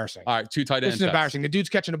is embarrassing. All right, 2 tight end This is sets. embarrassing. The dude's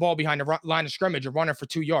catching the ball behind the line of scrimmage and running for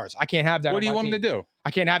 2 yards. I can't have that. What do you want him to do?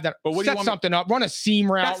 I can't have that. But what do you Set want something up. Run a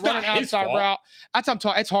seam route. Run an outside route. That's what I'm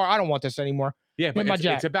talking. It's hard. I don't want this anymore. Yeah, but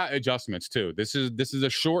it's about adjustments too. This is a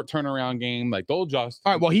short turnaround game. Like they'll adjust.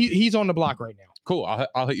 All right. Well, he's on the block right now. Cool.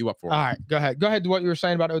 I'll hit you up for it. All right. Go ahead. Go ahead. What you were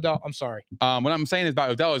saying about Odell. I'm sorry. What I'm saying is about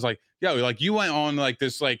Odell is like, yo, like you went on like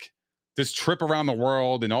this trip around the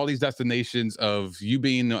world and all these destinations of you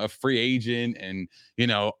being a free agent and, you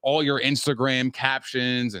know, all your Instagram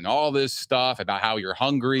captions and all this stuff about how you're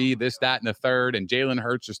hungry, this, that, and the third. And Jalen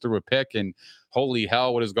Hurts just threw a pick and holy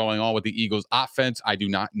hell, what is going on with the Eagles offense? I do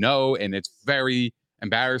not know. And it's very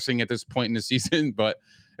embarrassing at this point in the season, but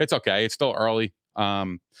it's okay. It's still early.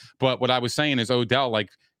 But what I was saying is Odell, like,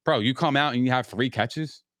 bro, you come out and you have 3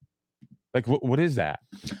 catches. Like, what is that?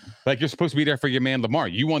 Like, you're supposed to be there for your man, Lamar.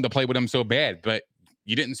 You wanted to play with him so bad, but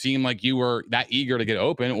you didn't seem like you were that eager to get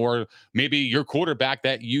open, or maybe your quarterback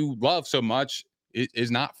that you love so much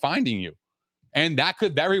is not finding you. And that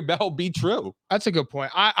could very well be true. That's a good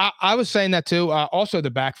point. I was saying that too. Also, the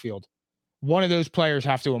backfield. One of those players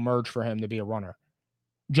have to emerge for him to be a runner.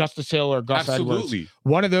 Justice Hill or Gus Absolutely. Edwards.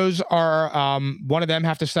 One of those are one of them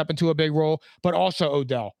have to step into a big role, but also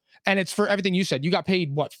Odell. And it's for everything you said. You got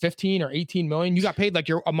paid what, 15 or 18 million? You got paid like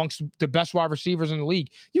you're amongst the best wide receivers in the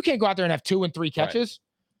league. You can't go out there and have 2 and 3 catches.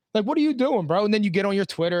 Right. Like, what are you doing, bro? And then you get on your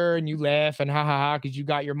Twitter and you laugh and ha ha ha because you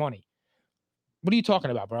got your money. What are you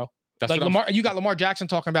talking about, bro? That's like Lamar. You got Lamar Jackson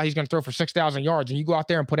talking about he's going to throw for 6,000 yards, and you go out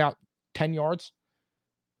there and put out 10 yards.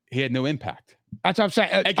 He had no impact. That's what I'm saying.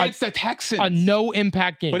 Against the Texans. A no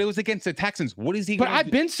impact game. But it was against the Texans. What is he But I've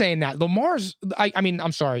been saying that. Lamar's, I mean,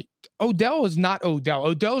 I'm sorry. Odell is not Odell.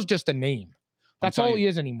 Odell's just a name. That's all he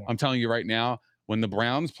is anymore. I'm telling you right now, when the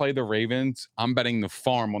Browns play the Ravens, I'm betting the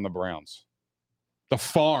farm on the Browns. The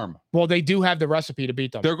farm. Well, they do have the recipe to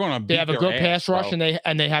beat them. They're going to beat They have a good pass rush, bro.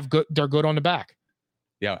 and they're good on the back.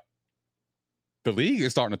 Yeah. The league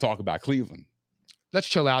is starting to talk about Cleveland. Let's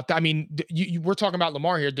chill out. I mean, we're talking about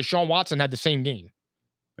Lamar here. Deshaun Watson had the same game.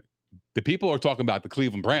 The people are talking about the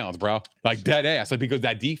Cleveland Browns, bro. Like dead ass. Like, because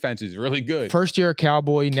that defense is really good. First year a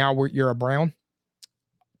Cowboy, now you're a Brown.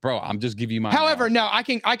 Bro, I'm just giving you my. However, no, I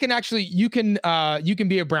can actually you can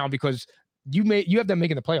be a Brown because you have them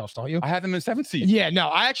making the playoffs, don't you? I have them in 7th seed. Yeah, no,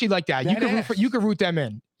 I actually like that. You can root them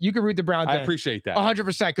in. You can root the Browns. I appreciate that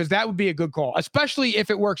 100% because that would be a good call, especially if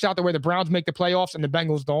it works out the way the Browns make the playoffs and the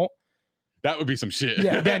Bengals don't. That would be some shit.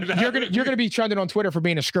 Yeah, then you're gonna be trending on Twitter for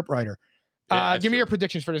being a script writer. Yeah, give me your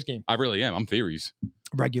predictions for this game. I really am. I'm theories.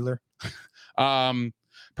 Regular.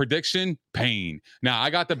 Prediction: pain. Now I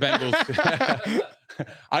got the Bengals.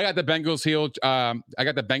 I got the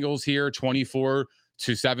Bengals here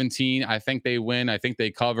 24-17. I think they win. I think they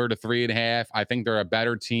cover the 3.5. I think they're a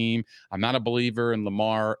better team. I'm not a believer in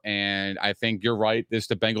Lamar, and I think you're right. The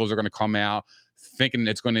Bengals are going to come out thinking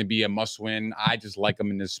it's going to be a must-win. I just like them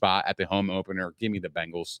in this spot at the home opener. Give me the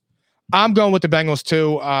Bengals. I'm going with the Bengals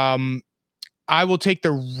too. I will take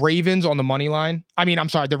the Ravens on the money line. I mean, I'm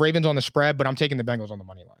sorry, the Ravens on the spread, but I'm taking the Bengals on the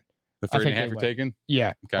money line. The 3.5 you're taking?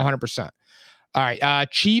 Yeah, okay. 100%. All right,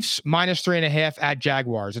 Chiefs minus 3.5 at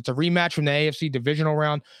Jaguars. It's a rematch from the AFC divisional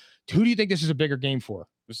round. Who do you think this is a bigger game for?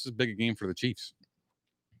 This is a bigger game for the Chiefs.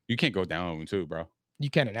 You can't go down 0-2, bro. You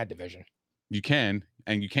can in that division. You can,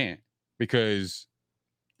 and you can't. Because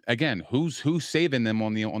again, who's saving them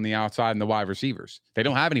on the outside and the wide receivers? They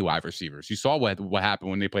don't have any wide receivers. You saw what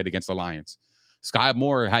happened when they played against the Lions. Sky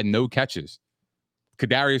Moore had no catches.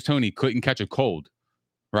 Kadarius Toney couldn't catch a cold,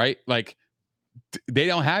 right? Like they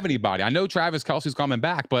don't have anybody. I know Travis Kelce's coming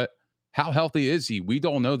back, but how healthy is he? We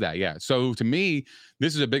don't know that yet. So to me,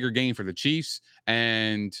 this is a bigger game for the Chiefs,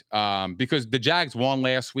 and because the Jags won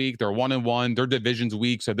last week, they're 1-1. Their division's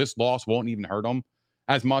weak, so this loss won't even hurt them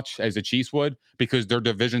as much as the Chiefs would because their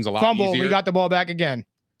division's a lot easier. We got the ball back again.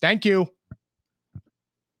 Thank you.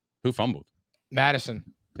 Who fumbled? Madison.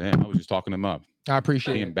 Damn, I was just talking him up. I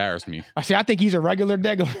appreciate it. He embarrassed me. I think he's a regular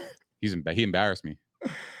digger. He embarrassed me.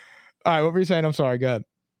 All right, what were you saying? I'm sorry. Go ahead.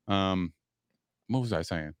 What was I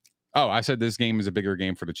saying? Oh, I said this game is a bigger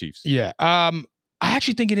game for the Chiefs. Yeah. I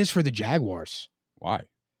actually think it is for the Jaguars. Why?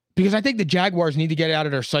 Because I think the Jaguars need to get out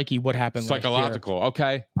of their psyche what happened psychological. Last year.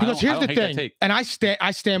 Okay. Because here's the thing, and I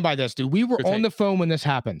stand by this, dude. We were on the phone when this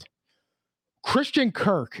happened. Christian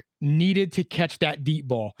Kirk needed to catch that deep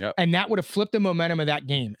ball, and that would have flipped the momentum of that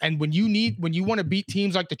game. And when you want to beat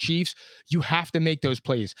teams like the Chiefs, you have to make those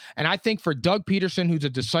plays. And I think for Doug Peterson, who's a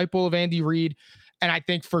disciple of Andy Reid, and I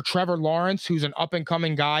think for Trevor Lawrence, who's an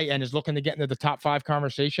up-and-coming guy and is looking to get into the top 5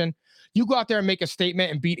 conversation, You go out there and make a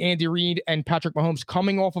statement and beat Andy Reid and Patrick Mahomes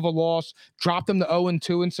coming off of a loss, drop them to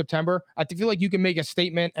 0-2 in September. I feel like you can make a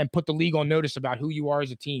statement and put the league on notice about who you are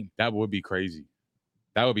as a team. That would be crazy.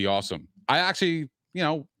 That would be awesome. I actually,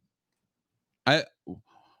 we'll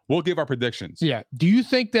give our predictions. Yeah. Do you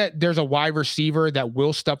think that there's a wide receiver that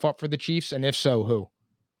will step up for the Chiefs? And if so, who?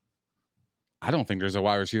 I don't think there's a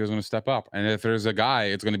wide receiver that's going to step up. And if there's a guy,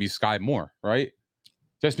 it's going to be Sky Moore, right?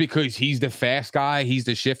 Just because he's the fast guy, he's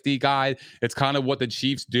the shifty guy. It's kind of what the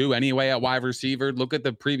Chiefs do anyway at wide receiver. Look at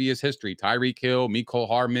the previous history. Tyreek Hill, Mecole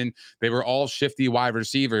Hardman, they were all shifty wide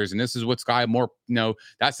receivers. And this is what Sky Moore,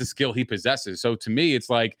 that's the skill he possesses. So to me,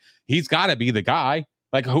 it's like, he's got to be the guy.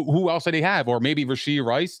 Like, who else did he have? Or maybe Rashee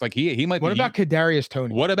Rice? Like, he might be. What about Kadarius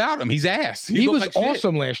Toney? What about him? He's ass. He was like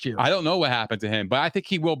awesome last year. I don't know what happened to him, but I think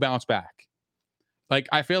he will bounce back. Like,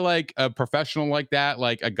 I feel like a professional like that,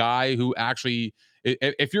 like a guy who actually,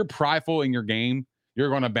 if you're prideful in your game, you're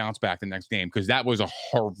going to bounce back the next game because that was a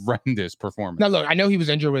horrendous performance. Now, look, I know he was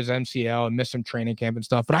injured with his MCL and missed some training camp and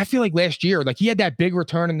stuff, but I feel like last year, like he had that big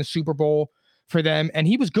return in the Super Bowl for them, and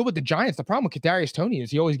he was good with the Giants. The problem with Kadarius Toney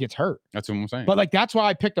is he always gets hurt. That's what I'm saying. But like that's why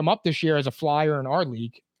I picked him up this year as a flyer in our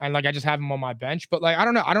league, and like I just have him on my bench. But like I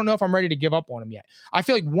don't know if I'm ready to give up on him yet. I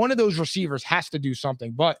feel like one of those receivers has to do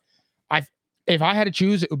something. But if I had to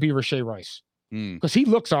choose, it would be Rashee Rice because he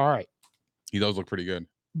looks all right. He does look pretty good.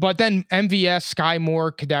 But then MVS, Sky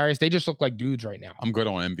Moore, Kadarius, they just look like dudes right now. I'm good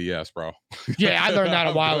on MVS, bro. Yeah, I learned that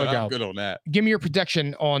a while ago. I'm good on that. Give me your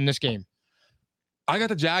prediction on this game. I got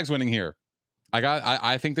the Jags winning here.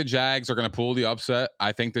 I think the Jags are going to pull the upset.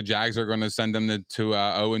 I think the Jags are going to send them to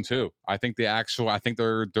 0-2. I think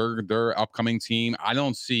their upcoming team. I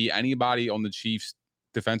don't see anybody on the Chiefs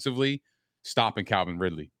defensively stopping Calvin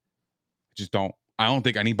Ridley. Just don't. I don't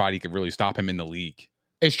think anybody could really stop him in the league.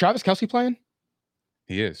 Is Travis Kelce playing?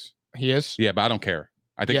 He is. He is? Yeah, but I don't care.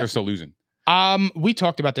 I think they're still losing. We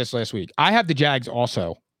talked about this last week. I have the Jags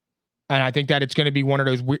also. And I think that it's going to be one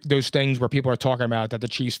of those things where people are talking about that the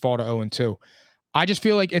Chiefs fall to 0-2. I just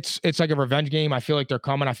feel like it's like a revenge game. I feel like they're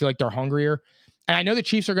coming. I feel like they're hungrier. And I know the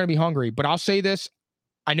Chiefs are going to be hungry, but I'll say this.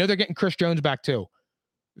 I know they're getting Chris Jones back too.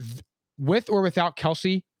 With or without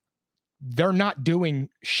Kelce, they're not doing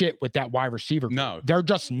shit with that wide receiver. No. They're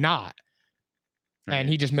just not. And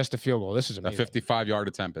he just missed a field goal. This is amazing. A 55-yard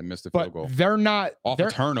attempt and missed a field goal. They're not. Off a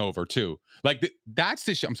turnover, too. Like, that's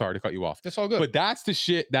the shit. I'm sorry to cut you off. That's all good. But that's the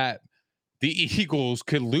shit that the Eagles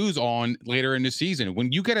could lose on later in the season.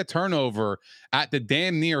 When you get a turnover at the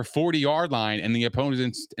damn near 40-yard line in the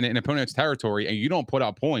opponent's territory and you don't put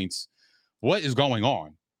up points, what is going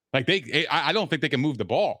on? Like, I don't think they can move the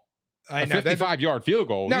ball. A 55-yard field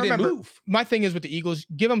goal. Now, remember, my thing is with the Eagles,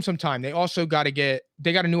 give them some time. They also got a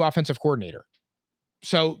new offensive coordinator.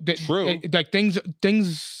 So true. Like things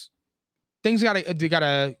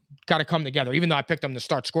gotta come together. Even though I picked them to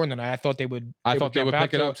start scoring tonight, I thought they would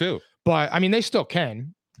pick it up too. But I mean, they still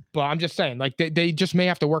can. But I'm just saying, like they just may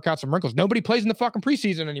have to work out some wrinkles. Nobody plays in the fucking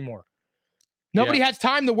preseason anymore. Nobody has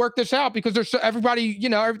time to work this out because there's everybody.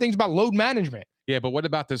 Everything's about load management. Yeah, but what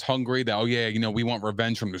about this hungry that we want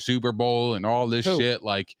revenge from the Super Bowl and all this shit?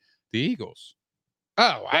 Like the Eagles.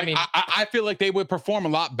 Oh, I mean, I feel like they would perform a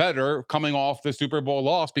lot better coming off the Super Bowl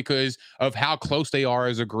loss because of how close they are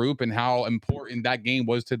as a group and how important that game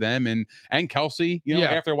was to them. And Kelce,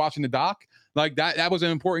 after watching the doc, like that was an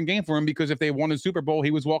important game for him because if they won the Super Bowl, he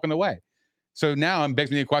was walking away. So now it begs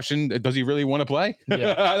me the question: does he really want to play?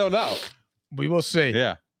 Yeah. I don't know. We will see.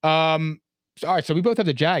 Yeah. All right. So we both have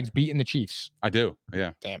the Jags beating the Chiefs. I do.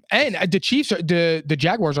 Yeah. Damn. And the Chiefs are the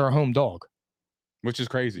Jaguars are a home dog, which is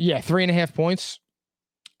crazy. Yeah, 3.5 points.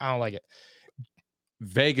 I don't like it.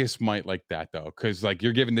 Vegas might like that though, because like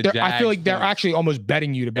you're giving the Jags. I feel like they're actually almost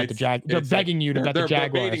betting you to bet the Jag. They're begging you to bet the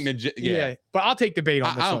Jaguars. Yeah, but I'll take the bait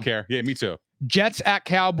on this. I don't care. Yeah, me too. Jets at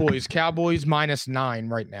Cowboys. Cowboys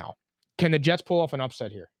 -9 right now. Can the Jets pull off an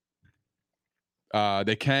upset here?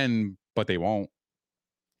 They can, but they won't.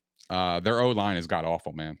 Their O-line is god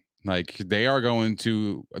awful, man. Like they're going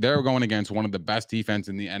against one of the best defense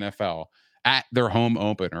in the NFL at their home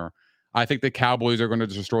opener. I think the Cowboys are going to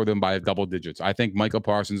destroy them by double digits. I think Michael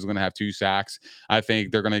Parsons is going to have 2 sacks. I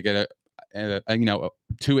think they're going to get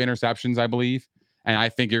 2 interceptions, I believe. And I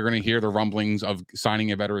think you're going to hear the rumblings of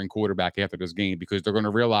signing a veteran quarterback after this game because they're going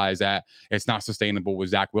to realize that it's not sustainable with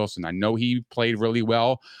Zach Wilson. I know he played really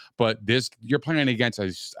well, but you're playing against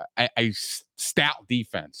a stout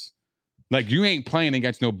defense. Like you ain't playing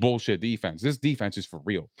against no bullshit defense. This defense is for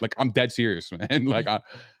real. Like I'm dead serious, man. Like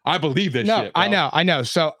I believe this shit. Bro. I know.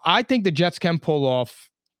 So I think the Jets can pull off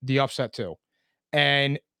the upset too.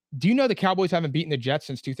 And do you know the Cowboys haven't beaten the Jets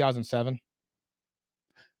since 2007?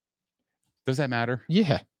 Does that matter?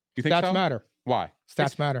 Yeah. You think Stats so? matter. Why?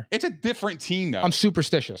 Stats matter. It's a different team, though. I'm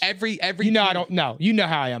superstitious. Every You know, team, I don't know. You know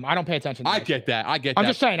how I am. I don't pay attention to I that get shit. that. I get I'm that.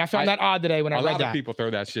 just saying. I found that odd today when I a read lot that. of people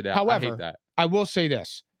throw that shit out. However, I hate that. I will say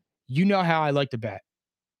this. You know how I like to bet.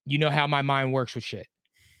 You know how my mind works with shit.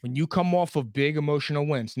 When you come off of big emotional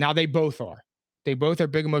wins, now they both are. They both are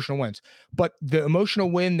big emotional wins. But the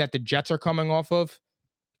emotional win that the Jets are coming off of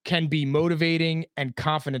can be motivating and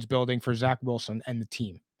confidence building for Zach Wilson and the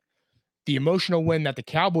team. The emotional win that the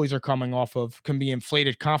Cowboys are coming off of can be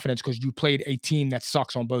inflated confidence because you played a team that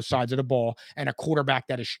sucks on both sides of the ball and a quarterback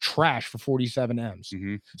that is trash for 47 M's.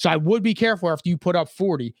 Mm-hmm. So I would be careful after you put up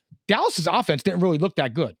 40. Dallas's offense didn't really look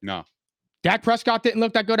that good. No. Dak Prescott didn't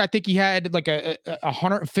look that good. I think he had like a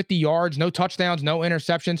 150 yards, no touchdowns, no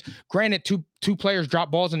interceptions. Granted, two players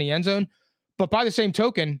dropped balls in the end zone, but by the same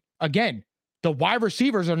token, again, the wide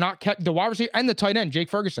receivers are not the wide receiver and the tight end, Jake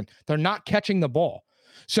Ferguson, they're not catching the ball.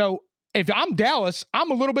 So if I'm Dallas,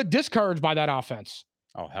 I'm a little bit discouraged by that offense.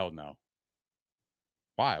 Oh, hell no.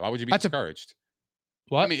 Why? Why would you be discouraged?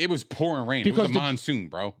 What? I mean, it was pouring rain. Because it was a monsoon,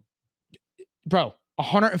 bro. Bro,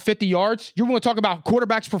 150 yards? You want to talk about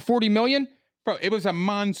quarterbacks for 40 million? Bro, it was a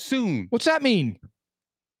monsoon. What's that mean?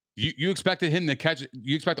 You expected him to catch,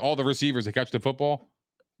 you expect all the receivers to catch the football?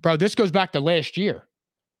 Bro, this goes back to last year.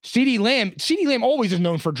 CeeDee Lamb always is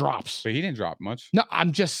known for drops. But he didn't drop much. No,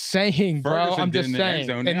 I'm just saying, bro. Ferguson I'm just saying.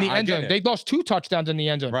 In the end zone. They lost 2 touchdowns in the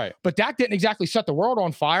end zone. Right. But Dak didn't exactly set the world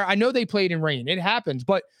on fire. I know they played in rain. It happens.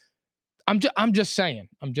 But I'm just saying.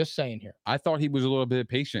 I'm just saying here. I thought he was a little bit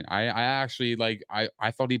patient. I actually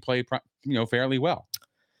I thought he played fairly well.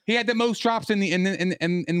 He had the most drops in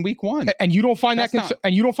week 1. And you don't find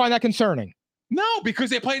that concerning? No, because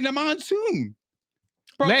they played in the monsoon.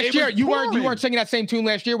 Bro, last year, you weren't singing that same tune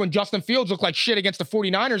last year when Justin Fields looked like shit against the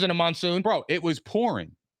 49ers in a monsoon. Bro, it was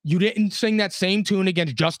pouring. You didn't sing that same tune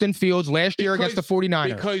against Justin Fields last year against the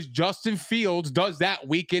 49ers. Because Justin Fields does that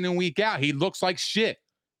week in and week out. He looks like shit.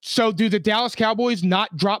 So do the Dallas Cowboys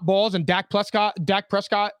not drop balls and Dak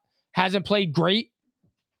Prescott hasn't played great?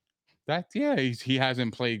 He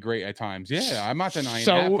hasn't played great at times. Yeah, I'm not denying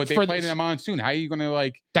that, but they played in a monsoon. How are you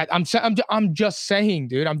gonna that? I'm just saying,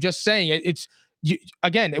 dude. I'm just saying it's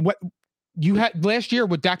what you had last year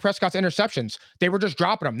with Dak Prescott's interceptions. They were just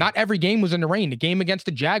dropping them. Not every game was in the rain. The game against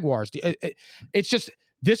the Jaguars. It's just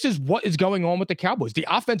this is what is going on with the Cowboys. The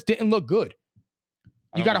offense didn't look good.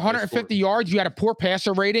 You got 150 yards. You had a poor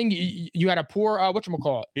passer rating. You had a poor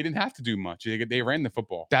whatchamacallit. He didn't have to do much. They ran the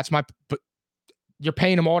football. But you're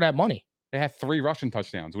paying them all that money. They had 3 rushing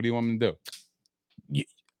touchdowns. What do you want them to do?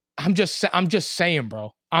 I'm just saying,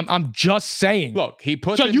 bro. I'm just saying. Look, he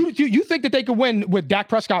put. So you think that they could win with Dak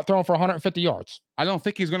Prescott throwing for 150 yards? I don't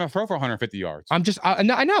think he's going to throw for 150 yards. I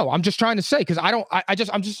know. I'm just trying to say because I said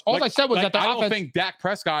was that the offense. I don't think Dak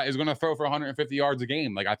Prescott is going to throw for 150 yards a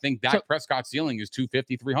game. I think Dak Prescott's ceiling is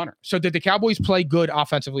 250, 300. So did the Cowboys play good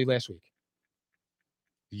offensively last week?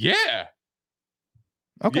 Yeah.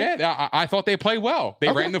 Okay. Yeah, I thought they played well.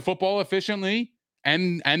 They ran the football efficiently,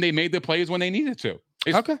 and they made the plays when they needed to.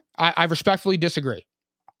 Okay. I respectfully disagree.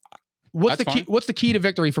 What's the key to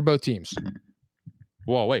victory for both teams?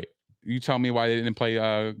 Well, wait. You tell me why they didn't play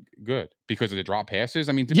good. Because of the drop passes?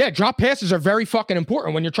 I mean, drop passes are very fucking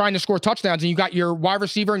important when you're trying to score touchdowns and you got your wide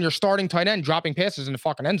receiver and your starting tight end dropping passes in the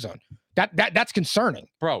fucking end zone. That's concerning.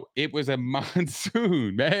 Bro, it was a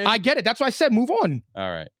monsoon, man. I get it. That's why I said move on.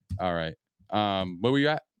 All right. Where were you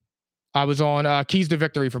at? I was on keys to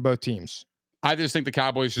victory for both teams. I just think the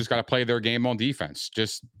Cowboys just got to play their game on defense.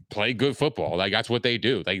 Just play good football. That's what they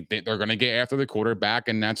do. They're going to get after the quarterback,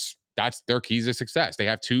 and that's their keys to success. They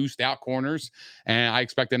have 2 stout corners, and I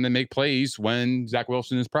expect them to make plays when Zach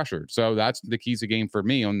Wilson is pressured. So that's the keys to game for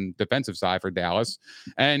me on the defensive side for Dallas.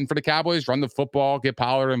 And for the Cowboys, run the football, get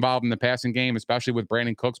Pollard involved in the passing game, especially with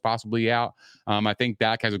Brandon Cooks possibly out. I think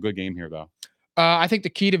Dak has a good game here, though. I think the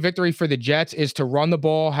key to victory for the Jets is to run the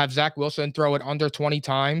ball, have Zach Wilson throw it under 20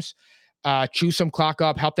 times, chew some clock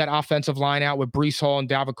up, help that offensive line out with Breece Hall and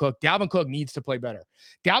Dalvin Cook. Dalvin Cook needs to play better.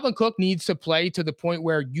 Dalvin Cook needs to play to the point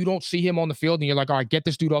where you don't see him on the field and you're like, all right, get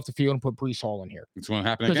this dude off the field and put Breece Hall in here. It's going to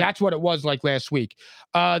happen because that's what it was like last week.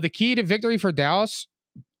 The key to victory for Dallas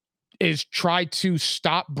is try to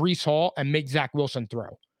stop Breece Hall and make Zach Wilson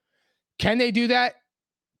throw. Can they do that?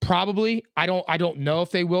 Probably. I don't know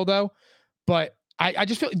if they will though. But I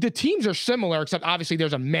just feel the teams are similar, except obviously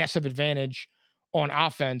there's a massive advantage on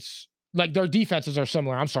offense. Like their defenses are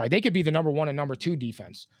similar. I'm sorry. They could be the number 1 and number 2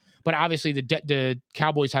 defense. But obviously the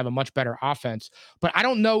Cowboys have a much better offense. But I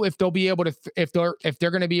don't know if they'll be able to if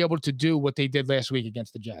they're going to be able to do what they did last week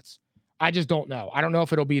against the Jets. I just don't know. I don't know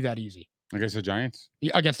if it'll be that easy. Against the Giants?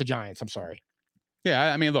 Against the Giants, I'm sorry.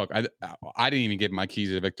 Yeah, I mean, look, I didn't even give my keys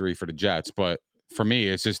to victory for the Jets, but for me,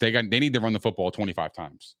 it's just they need to run the football 25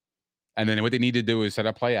 times. And then what they need to do is set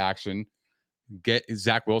up play action, get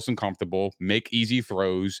Zach Wilson comfortable, make easy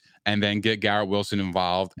throws, and then get Garrett Wilson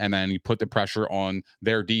involved. And then you put the pressure on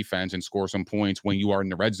their defense and score some points when you are in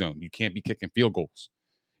the red zone. You can't be kicking field goals.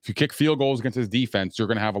 If you kick field goals against this defense, you're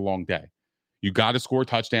going to have a long day. You got to score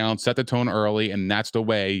touchdowns, set the tone early, and that's the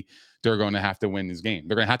way they're going to have to win this game.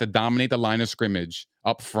 They're going to have to dominate the line of scrimmage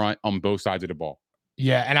up front on both sides of the ball.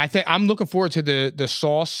 Yeah, and I think I'm looking forward to the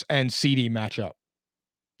Sauce and CD matchup.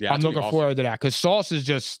 Yeah, I'm looking forward to that because Sauce is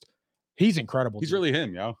just he's incredible. He's really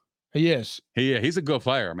him, yo. He is. He's a good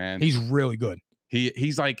player, man. He's really good.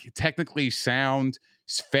 He's like technically sound,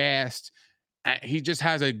 he's fast. He just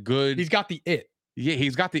has a good. He's got the it. Yeah,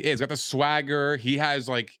 he's got the it. He's got the swagger. He has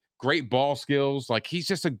like great ball skills. Like he's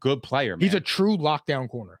just a good player, man. He's a true lockdown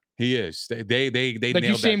corner. He is. They like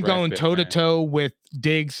you see him going toe to toe with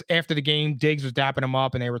Diggs after the game. Diggs was dapping him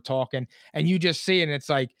up and they were talking, and you just see it, and it's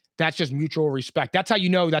like that's just mutual respect. That's how you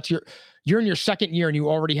know that's you're in your second year and you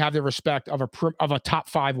already have the respect of a top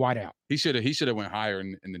 5 wideout. He should have went higher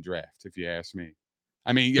in the draft, if you ask me.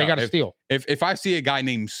 I mean, they got to steal. If I see a guy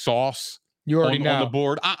named Sauce, you already know on the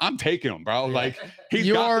board, I'm taking him, bro. Like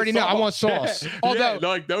you already know. I want Sauce. Although,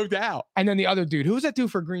 like no doubt. And then the other dude, who's that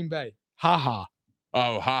dude for Green Bay? Ha.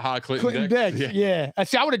 Oh, Clinton Dix. Yeah.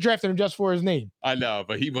 See, I would have drafted him just for his name. I know,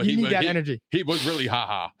 but he need that energy. He was really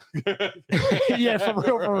ha. Yeah,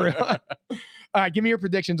 for real. All right, give me your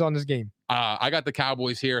predictions on this game. I got the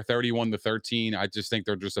Cowboys here, 31-13. I just think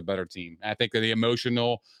they're just a better team. I think that the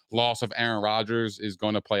emotional loss of Aaron Rodgers is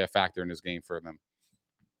going to play a factor in this game for them.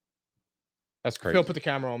 That's crazy. Phil, put the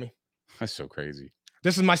camera on me. That's so crazy.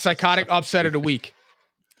 This is my psychotic upset of the week.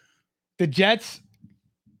 The Jets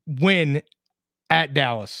win at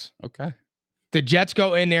Dallas. Okay. The Jets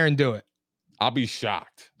go in there and do it. I'll be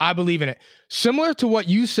shocked. I believe in it. Similar to what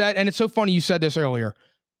you said, and it's so funny you said this earlier.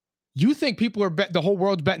 You think people are the whole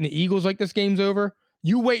world's betting the Eagles like this game's over?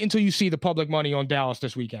 You wait until you see the public money on Dallas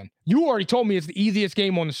this weekend. You already told me it's the easiest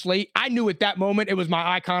game on the slate. I knew at that moment it was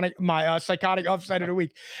my psychotic upset of the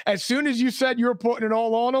week. As soon as you said you were putting it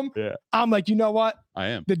all on them, I'm like, you know what? I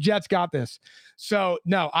am. The Jets got this. So,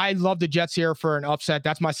 no, I love the Jets here for an upset.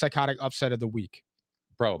 That's my psychotic upset of the week.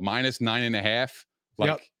 Bro, -9.5.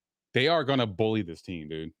 Like, they are going to bully this team,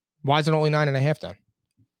 dude. Why is it only 9.5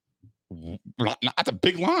 then? That's a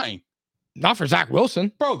big line. Not for Zach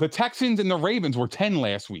Wilson. Bro, the Texans and the Ravens were 10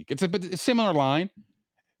 last week. It's a similar line.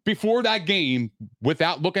 Before that game,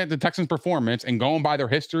 without looking at the Texans' performance and going by their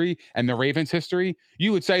history and the Ravens' history,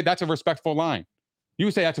 you would say that's a respectful line. You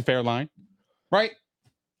would say that's a fair line, right?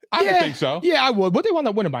 I would think so. Yeah, I would. What they wound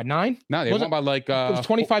up winning by 9? No, they won by like it was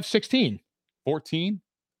 25-16. 14?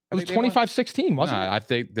 It was 25-16, wasn't it? I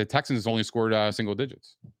think the Texans only scored single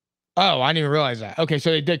digits. Oh, I didn't even realize that. Okay,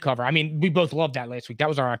 so they did cover. I mean, we both loved that last week. That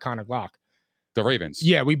was our iconic lock. The Ravens.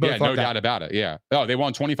 Yeah, we both loved no doubt about it. Yeah. Oh, they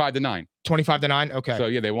won 25-9. 25-9? Okay. So,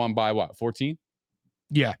 yeah, they won by what, 14?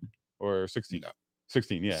 Yeah. Or 16?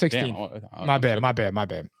 16, yeah. 16. Damn. My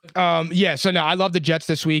bad. Yeah, so no, I love the Jets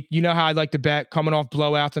this week. You know how I like to bet coming off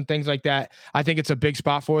blowouts and things like that. I think it's a big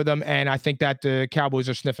spot for them, and I think that the Cowboys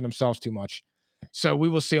are sniffing themselves too much. So we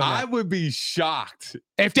will see on that. I would be shocked.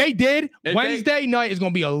 If they did, Wednesday night is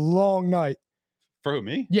going to be a long night. For who,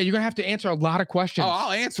 me? Yeah, you're going to have to answer a lot of questions. Oh,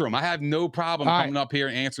 I'll answer them. I have no problem coming up here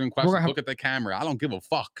and answering questions. Look at the camera. I don't give a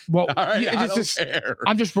fuck. Well, all right? I don't care.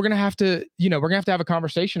 We're going to have to, we're going to have a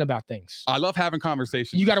conversation about things. I love having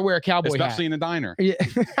conversations. You got to wear a cowboy especially in a diner. Yeah.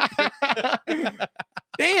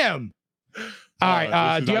 Damn. All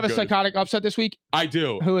right. Do you have a psychotic upset this week? I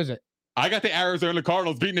do. Who is it? I got the Arizona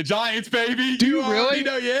Cardinals beating the Giants, baby. Do you really?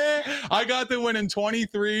 Yeah. I got them winning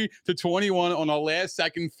 23-21 on a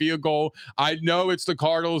last-second field goal. I know it's the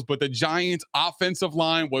Cardinals, but the Giants' offensive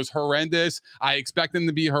line was horrendous. I expect them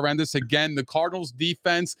to be horrendous again. The Cardinals'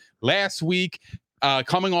 defense last week,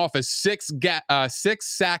 coming off a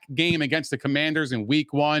six-sack game against the Commanders in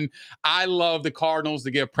week 1. I love the Cardinals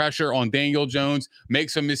to get pressure on Daniel Jones, make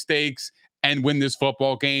some mistakes, and win this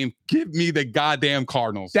football game. Give me the goddamn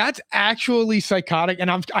Cardinals. That's actually psychotic, and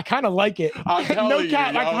I kind of like it. I'm telling you,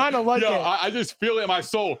 I kind of like it. I just feel it in my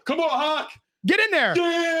soul. Come on, Hawk. Get in there.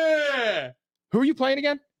 Yeah. Who are you playing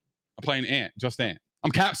again? I'm playing Ant. Just Ant. I'm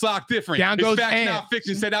caps lock different. Down goes fact, Ant. not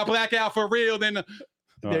fiction. Said I'll black out for real. Then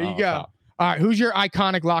there you go. All right. Who's your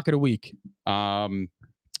iconic lock of the week? Damn,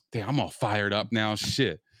 I'm all fired up now.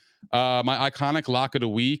 Shit. My iconic lock of the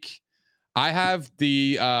week. I have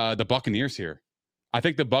the Buccaneers here. I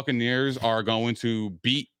think the Buccaneers are going to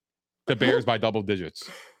beat the Bears by double digits.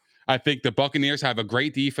 I think the Buccaneers have a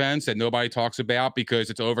great defense that nobody talks about because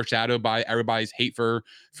it's overshadowed by everybody's hate for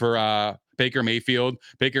Baker Mayfield.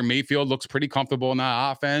 Baker Mayfield looks pretty comfortable in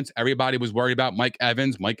that offense. Everybody was worried about Mike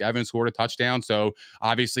Evans. Mike Evans scored a touchdown, so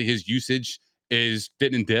obviously his usage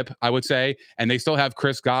didn't dip, I would say. And they still have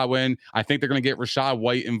Chris Godwin. I think they're going to get Rashad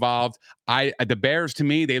White involved. The Bears, to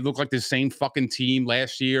me, they look like the same fucking team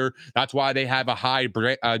last year. That's why they have a high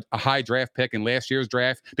draft pick in last year's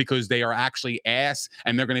draft, because they are actually ass,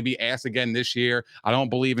 and they're going to be ass again this year. I don't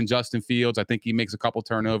believe in Justin Fields. I think he makes a couple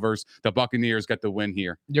turnovers. The Buccaneers get the win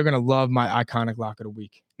here. You're going to love my iconic lock of the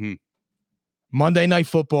week. Monday Night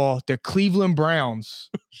Football, the Cleveland Browns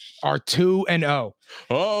are 2-0.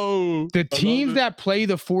 Oh, the teams that play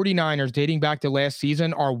the 49ers dating back to last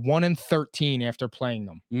season are 1-13 after playing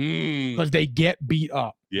them because they get beat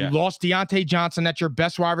up. Yeah. You lost Deontay Johnson. That's your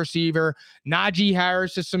best wide receiver. Najee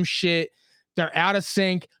Harris is some shit. They're out of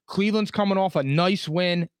sync. Cleveland's coming off a nice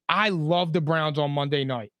win. I love the Browns on Monday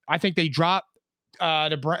night. I think they dropped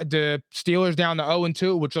the Steelers down to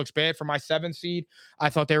 0-2, which looks bad for my 7th seed.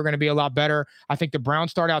 I thought they were going to be a lot better. I think the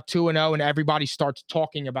Browns start out 2-0, and everybody starts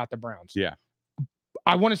talking about the Browns. Yeah.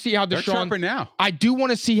 I want to see how They're Deshaun. now. I do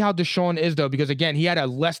want to see how Deshaun is, though, because again, he had a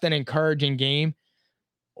less than encouraging game.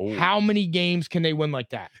 Oh. How many games can they win like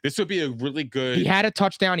that? This would be a really good. He had a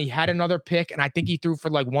touchdown. He had another pick, and I think he threw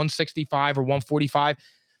for like 165 or 145.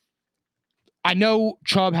 I know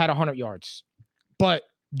Chubb had 100 yards, but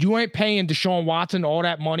you ain't paying Deshaun Watson all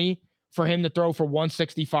that money for him to throw for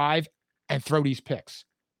 165 and throw these picks.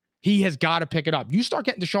 He has got to pick it up. You start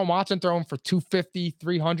getting Deshaun Watson throwing for 250,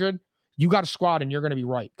 300, you got a squad and you're going to be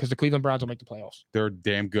right because the Cleveland Browns will make the playoffs. They're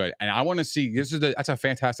damn good. And I want to see, that's a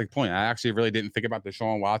fantastic point. I actually really didn't think about the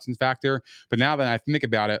Deshaun Watson factor, but now that I think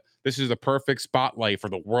about it, this is the perfect spotlight for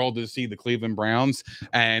the world to see the Cleveland Browns.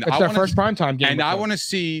 And it's their first primetime game. And I want to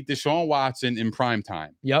see Deshaun Watson in primetime.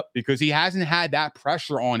 Yep. Because he hasn't had that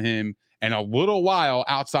pressure on him in a little while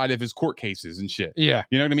outside of his court cases and shit. Yeah.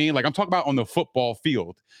 You know what I mean? Like I'm talking about on the football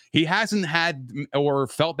field. He hasn't had or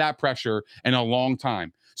felt that pressure in a long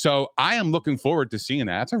time. So I am looking forward to seeing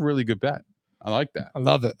that. That's a really good bet. I like that. I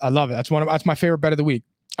love it. That's my favorite bet of the week.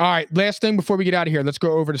 All right. Last thing before we get out of here, let's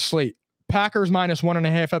go over to Slate. Packers minus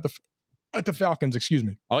 1.5 at the Falcons. Excuse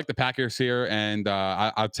me. I like the Packers here, and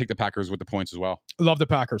I'll take the Packers with the points as well. Love the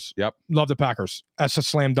Packers. Yep. Love the Packers. That's a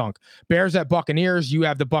slam dunk. Bears at Buccaneers. You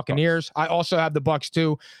have the Buccaneers. I also have the Bucs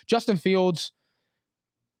too. Justin Fields,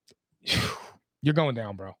 you're going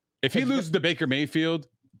down, bro. If he loses to Baker Mayfield,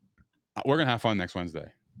 we're going to have fun next Wednesday.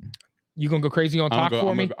 You gonna go crazy on talk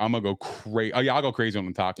for me? I'm gonna go crazy. Oh yeah, I'll go crazy on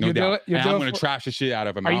the talk. No doubt. And I'm gonna trash the shit out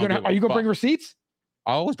of him. Are you gonna bring receipts?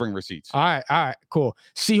 I always bring receipts. All right, cool.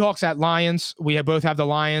 Seahawks at Lions. We both have the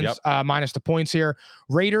Lions minus the points here.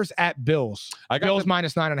 Raiders at Bills. Bills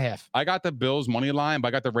minus 9.5. I got the Bills money line, but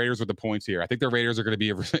I got the Raiders with the points here. I think the Raiders are going to be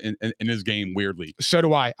in this game weirdly. So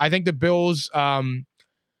do I. I think the Bills. The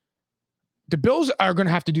Bills are going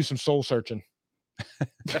to have to do some soul searching.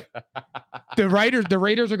 The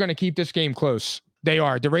Raiders are going to keep this game close. They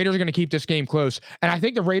are. The Raiders are going to keep this game close, and I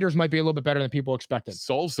think the Raiders might be a little bit better than people expected.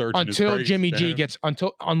 Soul searching unless Jimmy G gets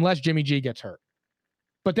hurt.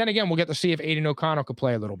 But then again, we'll get to see if Aiden O'Connell could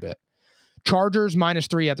play a little bit. Chargers minus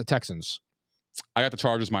 3 at the Texans. I got the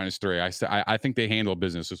Chargers minus 3. I think they handle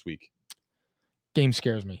business this week. Game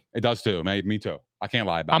scares me. It does too. Me too. I can't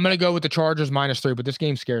lie about it. I'm going to go with the Chargers minus 3, but this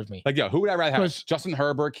game scares me. Like, who would I rather have? Justin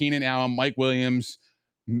Herbert, Keenan Allen, Mike Williams,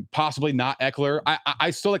 possibly not Eckler.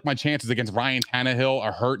 I still like my chances against Ryan Tannehill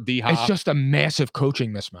or hurt D-Hop. It's just a massive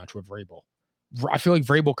coaching mismatch with Vrabel. I feel like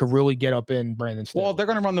Vrabel could really get up in Brandon Staley. Well, they're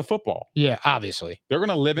going to run the football. Yeah, obviously. They're going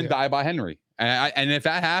to live and die by Henry. And if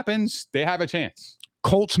that happens, they have a chance.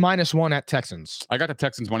 Colts minus 1 at Texans. I got the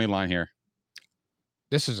Texans money line here.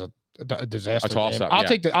 This is a disaster. I'll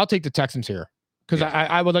take the Texans here because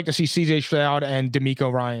I would like to see CJ Stroud and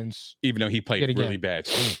DeMeco Ryans. Even though he played really bad.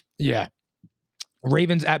 Yeah.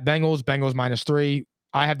 Ravens at Bengals. Bengals minus 3.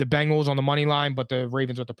 I have the Bengals on the money line, but the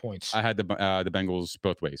Ravens with the points. I had the Bengals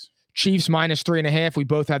both ways. Chiefs minus 3.5. We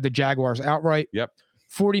both had the Jaguars outright. Yep.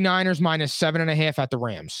 49ers minus 7.5 at the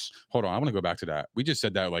Rams. Hold on, I want to go back to that. We just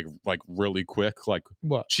said that like really quick. Like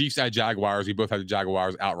what? Chiefs at Jaguars. We both had the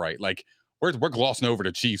Jaguars outright. Like we're glossing over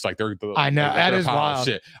the Chiefs. Like they're. I know that is wild.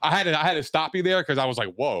 Shit. I had to stop you there because I was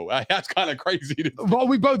like, whoa, that's kind of crazy. Well,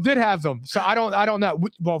 we both did have them, so I don't know.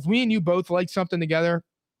 Well, if we and you both like something together,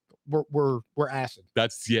 we're acid.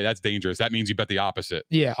 That's dangerous. That means you bet the opposite.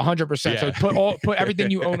 Yeah, 100%. Yeah. So put everything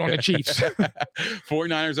you own on the Chiefs.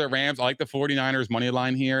 49ers at Rams. I like the 49ers money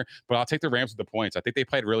line here, but I'll take the Rams with the points. I think they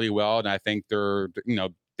played really well, and I think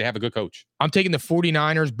they have a good coach. I'm taking the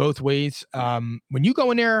 49ers both ways. When you go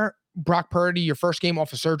in there Brock Purdy, your first game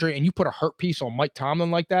off of surgery, and you put a hurt piece on Mike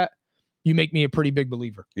Tomlin like that, you make me a pretty big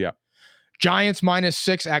believer. Yeah. Giants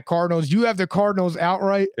 -6 at Cardinals. You have the Cardinals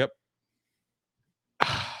outright. Yep.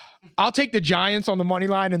 I'll take the Giants on the money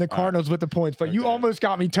line and the Cardinals with the points, but you almost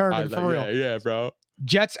got me turning for real. Yeah, bro.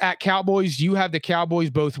 Jets at Cowboys. You have the Cowboys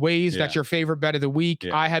both ways. That's your favorite bet of the week.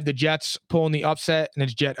 I have the Jets pulling the upset, and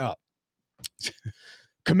it's Jet up.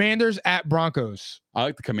 Commanders at Broncos. I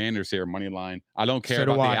like the Commanders here, money line. I don't care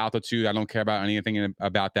about the altitude. I don't care about anything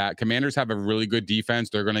about that. Commanders have a really good defense.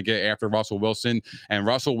 They're going to get after Russell Wilson. And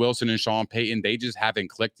Russell Wilson and Sean Payton, they just haven't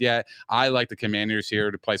clicked yet. I like the Commanders here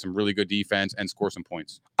to play some really good defense and score some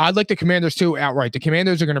points. I'd like the Commanders too outright. The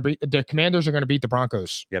Commanders are going to beat the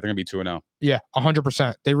Broncos. Yeah, they're going to be 2-0. Yeah,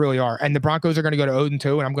 100%. They really are. And the Broncos are going to go to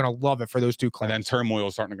 0-2, and I'm going to love it for those two clans. And then turmoil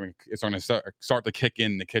is starting to start to kick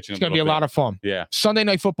in the kitchen. It's going to be a lot of fun. Yeah. Sunday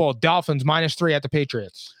Night Football, Dolphins -3 at the Patriots.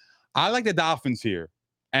 I like the Dolphins here.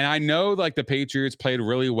 And I know like the Patriots played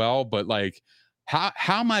really well, but like how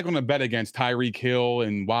am I going to bet against Tyreek Hill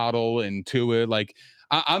and Waddle and Tua? Like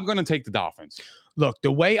I'm going to take the Dolphins. Look,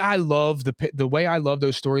 the way I love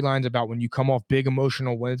those storylines about when you come off big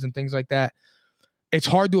emotional wins and things like that, it's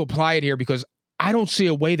hard to apply it here because I don't see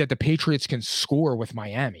a way that the Patriots can score with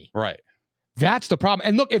Miami. Right. That's the problem.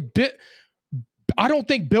 And look, I don't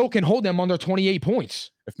think Bill can hold them under 28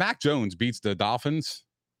 points. If Mac Jones beats the Dolphins,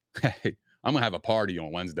 hey, I'm gonna have a party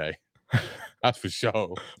on Wednesday. That's for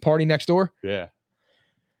sure. Party next door? Yeah.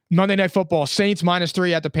 Monday Night Football, Saints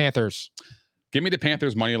 -3 at the Panthers. Give me the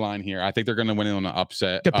Panthers money line here. I think they're gonna win it on an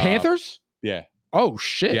upset. The Panthers? Yeah. Oh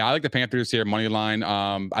shit. Yeah, I like the Panthers here money line.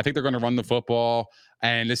 I think they're gonna run the football.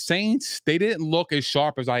 And the Saints, they didn't look as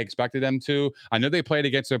sharp as I expected them to. I know they played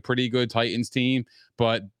against a pretty good Titans team,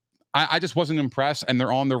 but I just wasn't impressed, and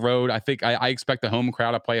they're on the road. I think I expect the home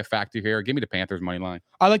crowd to play a factor here. Give me the Panthers money line.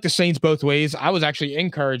 I like the Saints both ways. I was actually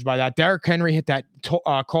encouraged by that. Derrick Henry hit that,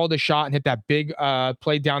 called a shot and hit that big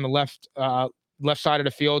play down the left side of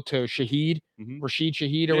the field to Rashid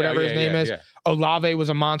Shaheed or whatever his name is. Yeah. Olave was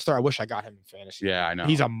a monster. I wish I got him in fantasy. Yeah, I know.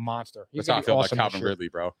 He's a monster. That's how I feel like Calvin Ridley,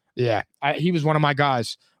 bro. Yeah, he was one of my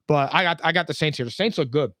guys. But I got the Saints here. The Saints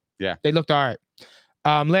look good. Yeah. They looked all right.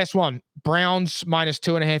 Last one, Browns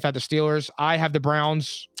 -2.5 at the Steelers. I have the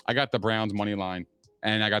Browns. I got the Browns money line,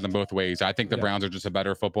 and I got them both ways. I think the Browns are just a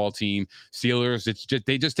better football team. Steelers,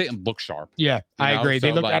 they just didn't look sharp. Yeah, I agree. So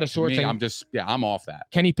they looked out of sorts. I'm off that.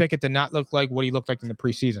 Kenny Pickett did not look like what he looked like in the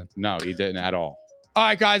preseason. No, he didn't at all. All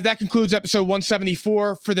right, guys, that concludes episode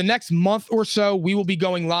 174. For the next month or so, we will be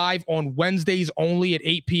going live on Wednesdays only at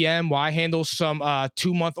 8 p.m. while I handle some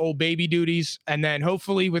 2-month-old baby duties. And then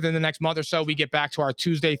hopefully within the next month or so, we get back to our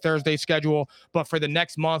Tuesday, Thursday schedule. But for the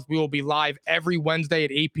next month, we will be live every Wednesday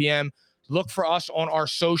at 8 p.m. Look for us on our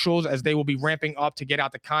socials as they will be ramping up to get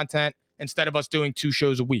out the content instead of us doing 2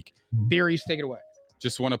 shows a week. Theories, take it away.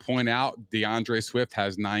 Just want to point out, DeAndre Swift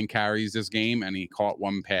has 9 carries this game, and he caught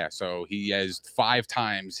 1 pass. So he has 5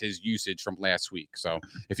 times his usage from last week. So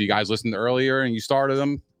if you guys listened earlier and you started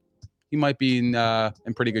him, he might be in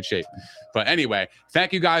pretty good shape. But anyway,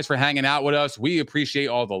 thank you guys for hanging out with us. We appreciate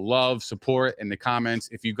all the love, support, and the comments.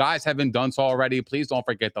 If you guys haven't done so already, please don't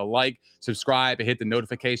forget to like, subscribe, and hit the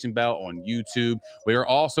notification bell on YouTube. We are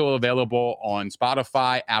also available on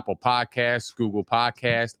Spotify, Apple Podcasts, Google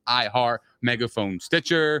Podcasts, iHeart, Megaphone,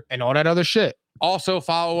 Stitcher, and all that other shit. Also,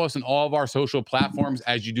 follow us on all of our social platforms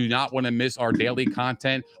as you do not want to miss our daily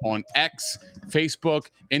content on X, Facebook,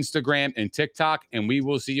 Instagram, and TikTok. And we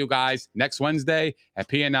will see you guys next Wednesday at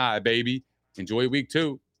P&I, baby. Enjoy week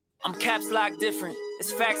 2. I'm caps lock different.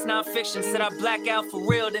 It's facts, non-fiction. Said I black out for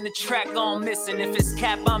real, then the track gone missing. If it's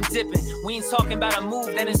cap, I'm dipping. We ain't talking about a move,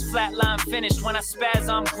 then it's flatline finished. When I spaz,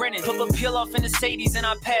 I'm grinning. Put a peel off in the Sadies and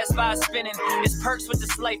I pass by spinning. It's perks with the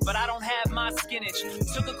Slate, but I don't have my skinnage.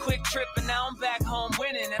 Took a quick trip and now I'm back home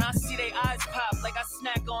winning. And I see they eyes pop like I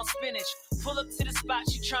snack on spinach. Pull up to the spot,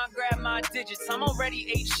 she tryna grab my digits. I'm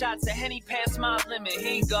already 8 shots, a Henny past my limit.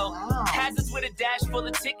 Here you go. Hazards with a dash full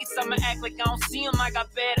of tickets. I'ma act like I don't see them. I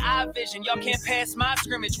got bad eye vision. Y'all can't pass my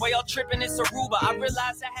scrimmage. While y'all tripping, it's Aruba. I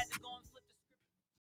realized I had to